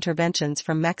pharmaceutical interventions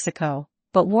from Mexico,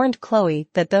 but warned Chloe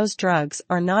that those drugs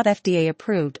are not FDA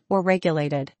approved or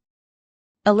regulated.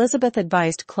 Elizabeth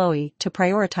advised Chloe to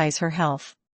prioritize her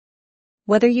health.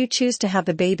 Whether you choose to have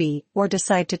the baby or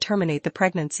decide to terminate the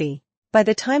pregnancy. By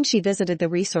the time she visited the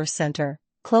resource center,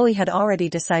 Chloe had already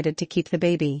decided to keep the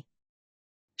baby.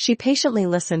 She patiently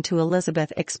listened to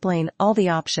Elizabeth explain all the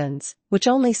options, which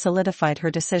only solidified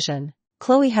her decision.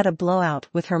 Chloe had a blowout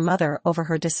with her mother over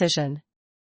her decision.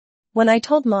 When I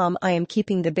told Mom I am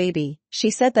keeping the baby, she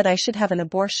said that I should have an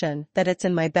abortion, that it's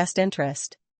in my best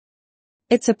interest.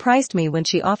 It surprised me when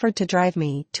she offered to drive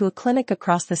me to a clinic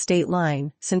across the state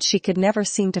line since she could never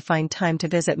seem to find time to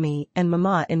visit me and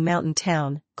Mama in Mountain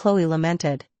Town, Chloe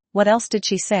lamented. What else did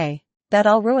she say? That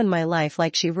I'll ruin my life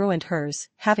like she ruined hers,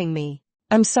 having me.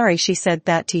 I'm sorry she said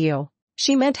that to you.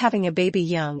 She meant having a baby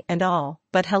young and all,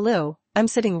 but hello, I'm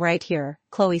sitting right here,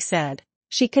 Chloe said.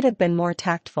 She could have been more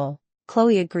tactful.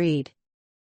 Chloe agreed.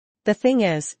 The thing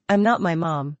is, I'm not my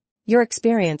mom. Your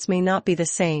experience may not be the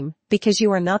same, because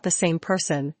you are not the same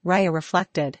person, Raya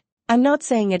reflected. I'm not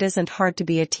saying it isn't hard to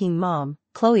be a teen mom,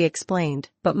 Chloe explained,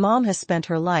 but Mom has spent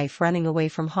her life running away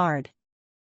from hard.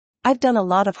 I've done a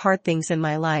lot of hard things in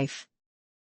my life.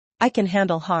 I can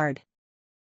handle hard.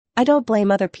 I don't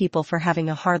blame other people for having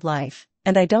a hard life,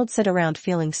 and I don't sit around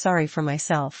feeling sorry for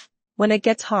myself. When it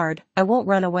gets hard, I won't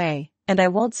run away, and I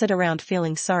won't sit around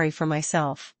feeling sorry for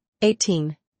myself.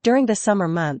 18. During the summer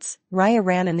months, Raya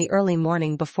ran in the early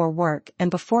morning before work and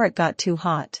before it got too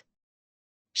hot.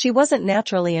 She wasn't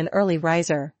naturally an early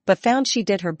riser, but found she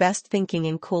did her best thinking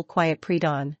in cool quiet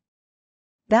pre-dawn.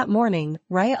 That morning,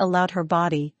 Raya allowed her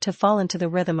body to fall into the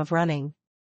rhythm of running.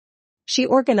 She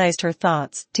organized her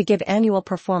thoughts to give annual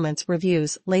performance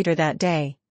reviews later that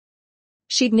day.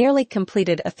 She'd nearly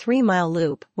completed a 3-mile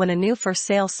loop when a new for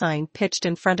sale sign pitched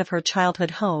in front of her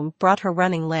childhood home brought her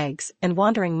running legs and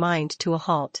wandering mind to a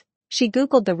halt. She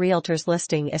Googled the realtor's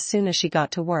listing as soon as she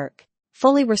got to work.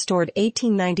 Fully restored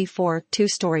 1894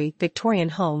 two-story Victorian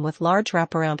home with large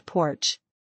wraparound porch.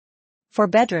 4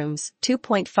 bedrooms,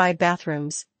 2.5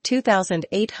 bathrooms,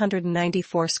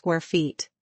 2,894 square feet.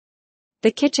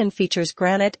 The kitchen features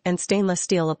granite and stainless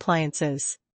steel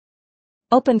appliances.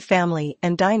 Open family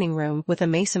and dining room with a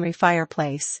masonry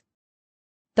fireplace.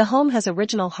 The home has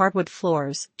original hardwood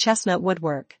floors, chestnut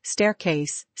woodwork,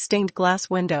 staircase, stained glass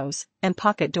windows, and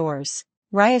pocket doors.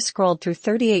 Raya scrolled through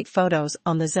 38 photos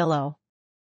on the Zillow.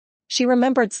 She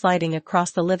remembered sliding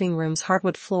across the living room's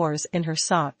hardwood floors in her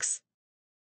socks.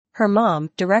 Her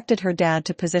mom directed her dad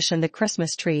to position the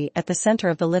Christmas tree at the center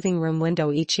of the living room window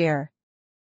each year.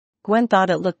 Gwen thought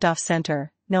it looked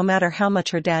off-center, no matter how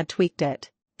much her dad tweaked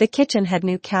it. The kitchen had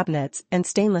new cabinets and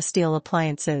stainless steel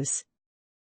appliances.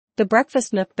 The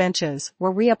breakfast nook benches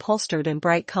were reupholstered in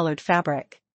bright-colored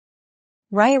fabric.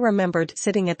 Raya remembered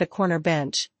sitting at the corner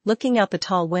bench, looking out the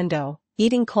tall window,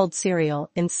 eating cold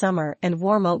cereal in summer and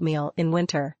warm oatmeal in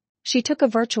winter. She took a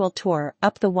virtual tour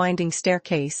up the winding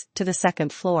staircase to the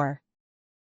second floor.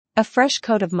 A fresh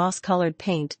coat of moss-colored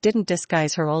paint didn't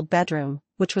disguise her old bedroom,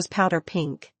 which was powder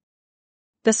pink.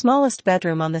 The smallest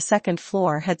bedroom on the second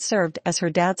floor had served as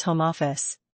her dad's home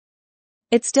office.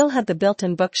 It still had the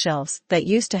built-in bookshelves that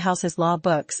used to house his law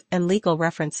books and legal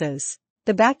references.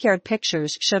 The backyard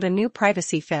pictures showed a new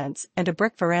privacy fence and a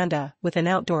brick veranda with an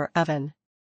outdoor oven.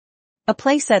 A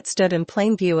playset stood in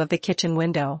plain view of the kitchen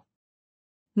window.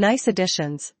 Nice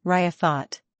additions, Raya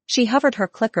thought. She hovered her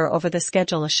clicker over the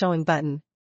schedule a showing button.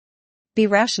 Be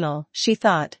rational, she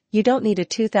thought, you don't need a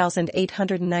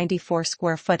 2,894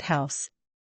 square foot house.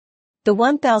 The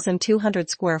 1,200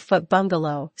 square foot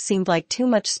bungalow seemed like too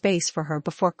much space for her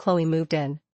before Chloe moved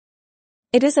in.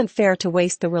 It isn't fair to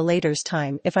waste the relator's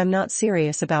time if I'm not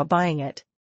serious about buying it.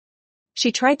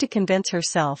 She tried to convince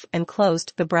herself and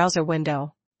closed the browser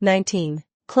window. 19.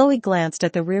 Chloe glanced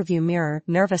at the rearview mirror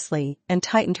nervously and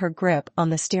tightened her grip on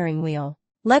the steering wheel.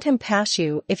 Let him pass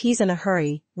you if he's in a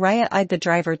hurry, Raya eyed the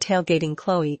driver tailgating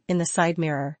Chloe in the side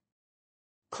mirror.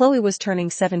 Chloe was turning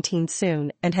 17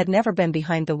 soon and had never been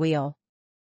behind the wheel.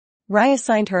 Raya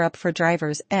signed her up for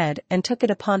driver's ed and took it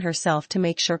upon herself to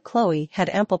make sure Chloe had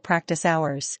ample practice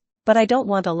hours. But I don't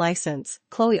want a license,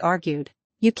 Chloe argued.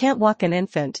 You can't walk an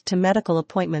infant to medical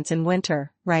appointments in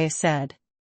winter, Raya said.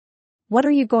 What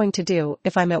are you going to do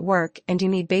if I'm at work and you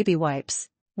need baby wipes?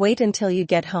 Wait until you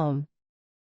get home.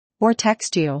 Or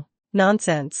text you.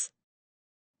 Nonsense.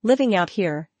 Living out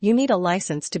here, you need a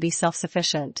license to be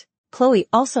self-sufficient. Chloe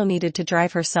also needed to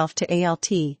drive herself to ALT,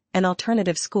 an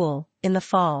alternative school, in the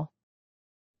fall.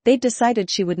 They'd decided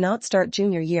she would not start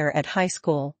junior year at high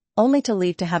school, only to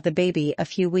leave to have the baby a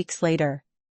few weeks later.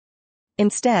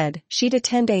 Instead, she'd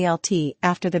attend ALT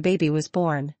after the baby was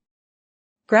born.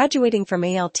 Graduating from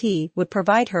ALT would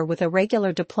provide her with a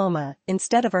regular diploma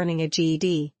instead of earning a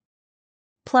GED.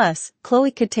 Plus,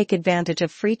 Chloe could take advantage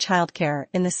of free childcare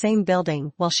in the same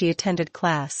building while she attended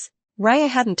class. Raya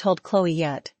hadn't told Chloe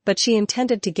yet, but she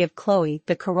intended to give Chloe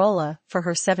the Corolla for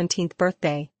her 17th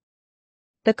birthday.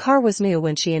 The car was new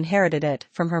when she inherited it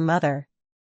from her mother.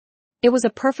 It was a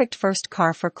perfect first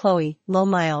car for Chloe, low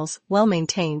miles,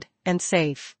 well-maintained, and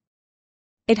safe.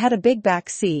 It had a big back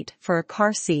seat for a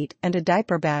car seat and a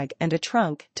diaper bag and a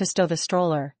trunk to stow the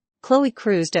stroller. Chloe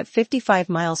cruised at 55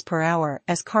 miles per hour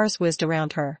as cars whizzed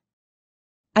around her.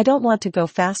 I don't want to go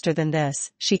faster than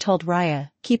this, she told Raya,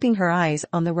 keeping her eyes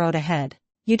on the road ahead.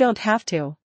 You don't have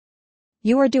to.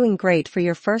 You are doing great for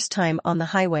your first time on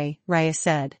the highway, Raya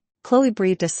said. Chloe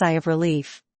breathed a sigh of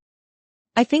relief.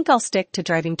 I think I'll stick to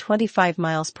driving 25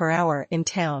 miles per hour in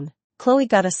town. Chloe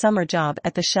got a summer job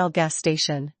at the Shell gas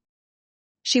station.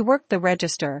 She worked the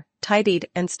register, tidied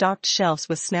and stocked shelves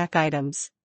with snack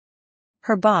items.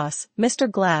 Her boss, Mr.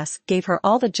 Glass, gave her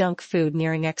all the junk food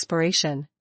nearing expiration.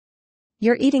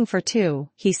 You're eating for two,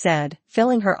 he said,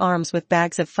 filling her arms with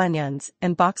bags of Funyuns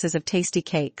and boxes of tasty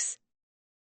cakes.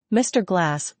 Mr.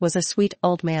 Glass was a sweet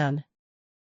old man.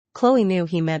 Chloe knew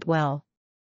he meant well.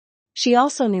 She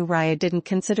also knew Raya didn't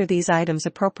consider these items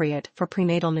appropriate for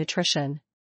prenatal nutrition.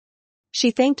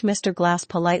 She thanked Mr. Glass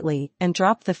politely and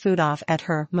dropped the food off at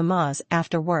her mama's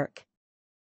after work.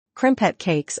 Crimpet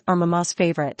cakes are mama's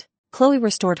favorite. Chloe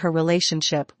restored her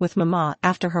relationship with mama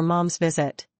after her mom's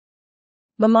visit.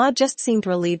 Mama just seemed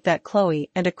relieved that Chloe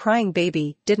and a crying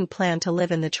baby didn't plan to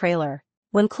live in the trailer.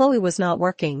 When Chloe was not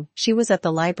working, she was at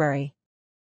the library.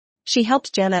 She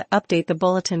helped Jenna update the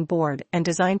bulletin board and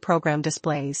design program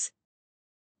displays.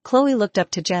 Chloe looked up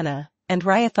to Jenna, and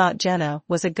Raya thought Jenna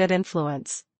was a good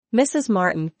influence. Mrs.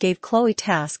 Martin gave Chloe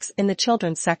tasks in the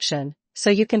children's section, so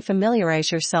you can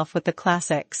familiarize yourself with the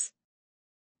classics.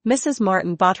 Mrs.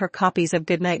 Martin bought her copies of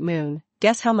Goodnight Moon,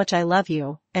 Guess How Much I Love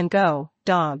You, and Go,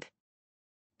 Dog.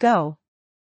 Go.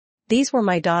 These were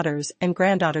my daughter's and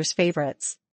granddaughter's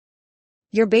favorites.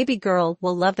 Your baby girl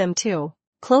will love them too.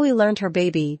 Chloe learned her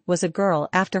baby was a girl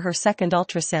after her second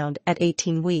ultrasound at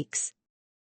 18 weeks.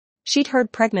 She'd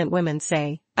heard pregnant women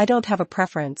say, I don't have a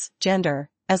preference, gender,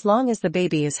 as long as the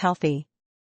baby is healthy.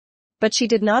 But she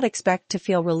did not expect to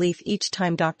feel relief each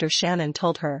time Dr. Shannon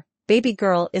told her, baby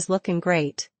girl is looking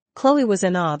great. Chloe was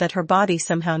in awe that her body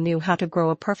somehow knew how to grow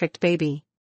a perfect baby.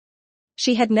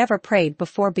 She had never prayed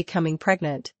before becoming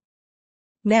pregnant.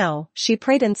 Now, she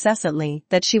prayed incessantly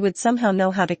that she would somehow know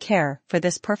how to care for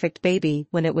this perfect baby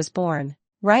when it was born.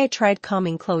 Raya tried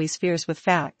calming Chloe's fears with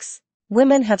facts.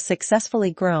 Women have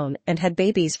successfully grown and had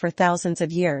babies for thousands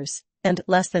of years, and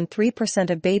less than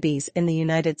 3% of babies in the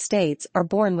United States are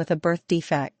born with a birth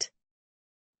defect.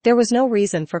 There was no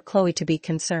reason for Chloe to be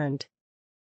concerned.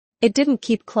 It didn't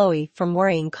keep Chloe from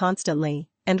worrying constantly,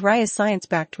 and Raya's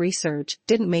science-backed research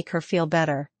didn't make her feel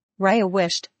better. Raya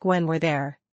wished Gwen were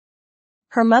there.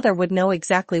 Her mother would know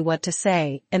exactly what to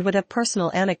say and would have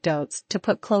personal anecdotes to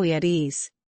put Chloe at ease.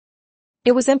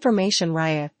 It was information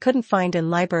Raya couldn't find in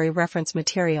library reference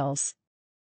materials.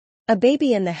 A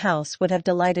baby in the house would have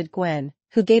delighted Gwen,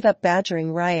 who gave up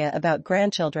badgering Raya about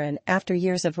grandchildren after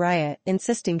years of Raya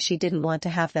insisting she didn't want to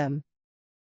have them.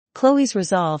 Chloe's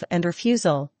resolve and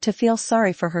refusal to feel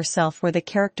sorry for herself were the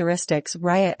characteristics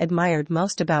Raya admired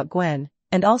most about Gwen,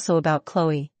 and also about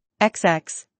Chloe.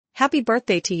 XX. Happy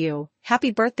birthday to you,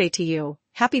 happy birthday to you,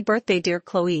 happy birthday dear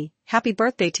Chloe, happy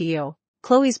birthday to you.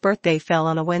 Chloe's birthday fell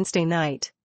on a Wednesday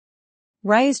night.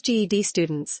 Raya's GED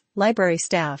students, library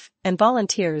staff, and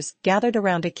volunteers gathered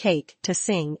around a cake to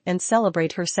sing and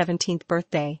celebrate her 17th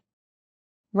birthday.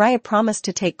 Raya promised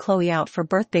to take Chloe out for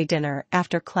birthday dinner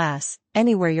after class,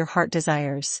 anywhere your heart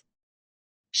desires.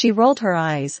 She rolled her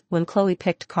eyes when Chloe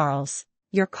picked Carl's.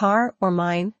 Your car or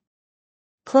mine?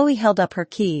 Chloe held up her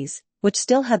keys, which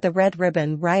still had the red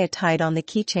ribbon Raya tied on the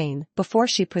keychain before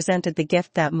she presented the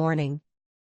gift that morning.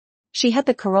 She had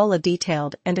the Corolla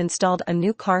detailed and installed a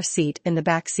new car seat in the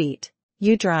back seat.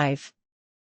 You drive.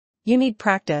 You need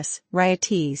practice, Raya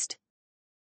teased.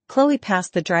 Chloe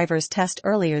passed the driver's test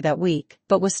earlier that week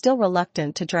but was still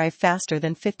reluctant to drive faster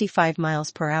than 55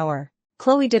 miles per hour.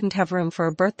 Chloe didn't have room for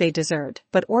a birthday dessert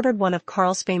but ordered one of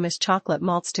Carl's famous chocolate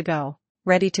malts to go.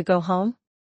 Ready to go home?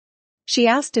 She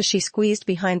asked as she squeezed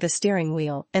behind the steering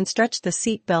wheel and stretched the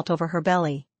seat belt over her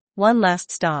belly. One last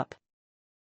stop.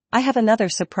 I have another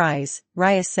surprise,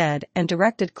 Raya said and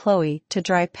directed Chloe to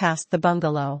drive past the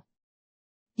bungalow.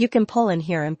 You can pull in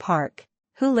here and park.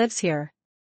 Who lives here?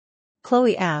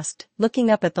 Chloe asked, looking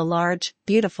up at the large,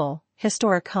 beautiful,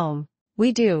 historic home.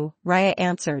 We do, Raya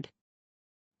answered.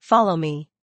 Follow me.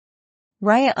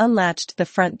 Raya unlatched the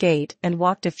front gate and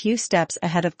walked a few steps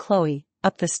ahead of Chloe,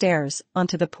 up the stairs,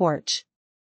 onto the porch.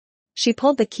 She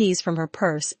pulled the keys from her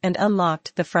purse and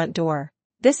unlocked the front door.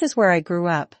 This is where I grew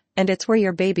up, and it's where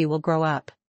your baby will grow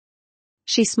up.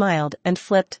 She smiled and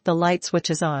flipped the light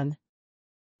switches on.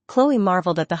 Chloe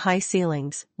marveled at the high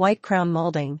ceilings, white crown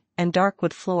molding, and dark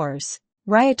wood floors.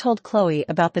 Raya told Chloe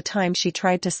about the time she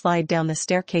tried to slide down the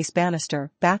staircase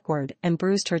banister backward and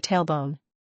bruised her tailbone.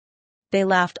 They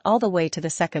laughed all the way to the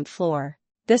second floor.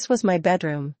 This was my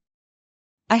bedroom.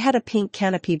 I had a pink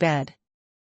canopy bed.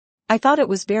 I thought it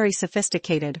was very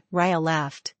sophisticated, Raya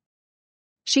laughed.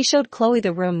 She showed Chloe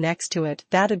the room next to it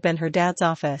that had been her dad's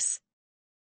office.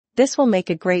 This will make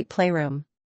a great playroom.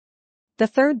 The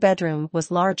third bedroom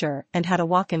was larger and had a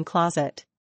walk-in closet.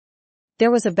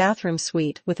 There was a bathroom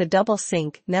suite with a double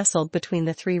sink nestled between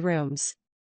the three rooms.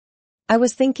 I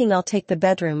was thinking I'll take the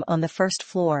bedroom on the first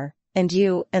floor, and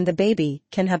you and the baby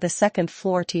can have the second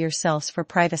floor to yourselves for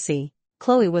privacy.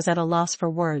 Chloe was at a loss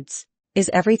for words. Is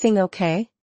everything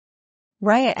okay?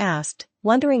 Raya asked,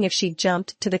 wondering if she'd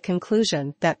jumped to the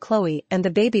conclusion that Chloe and the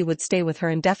baby would stay with her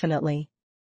indefinitely.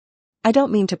 I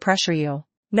don't mean to pressure you.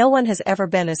 No one has ever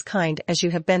been as kind as you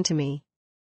have been to me.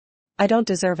 I don't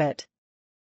deserve it.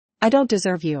 I don't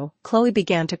deserve you. Chloe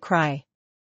began to cry.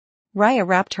 Raya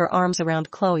wrapped her arms around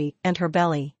Chloe and her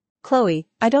belly. Chloe,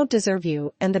 I don't deserve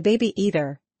you and the baby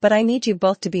either, but I need you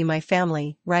both to be my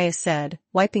family, Raya said,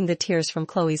 wiping the tears from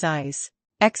Chloe's eyes.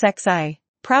 XXI.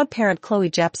 Proud parent Chloe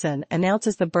Jepson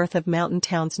announces the birth of Mountain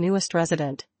Town's newest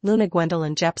resident, Luna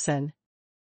Gwendolyn Jepson.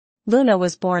 Luna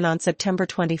was born on September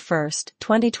 21,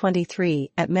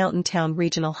 2023 at Mountain Town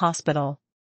Regional Hospital.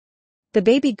 The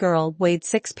baby girl weighed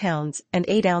 6 pounds and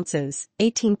 8 ounces,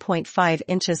 18.5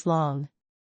 inches long.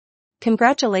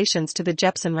 Congratulations to the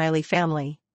Jepson Riley family.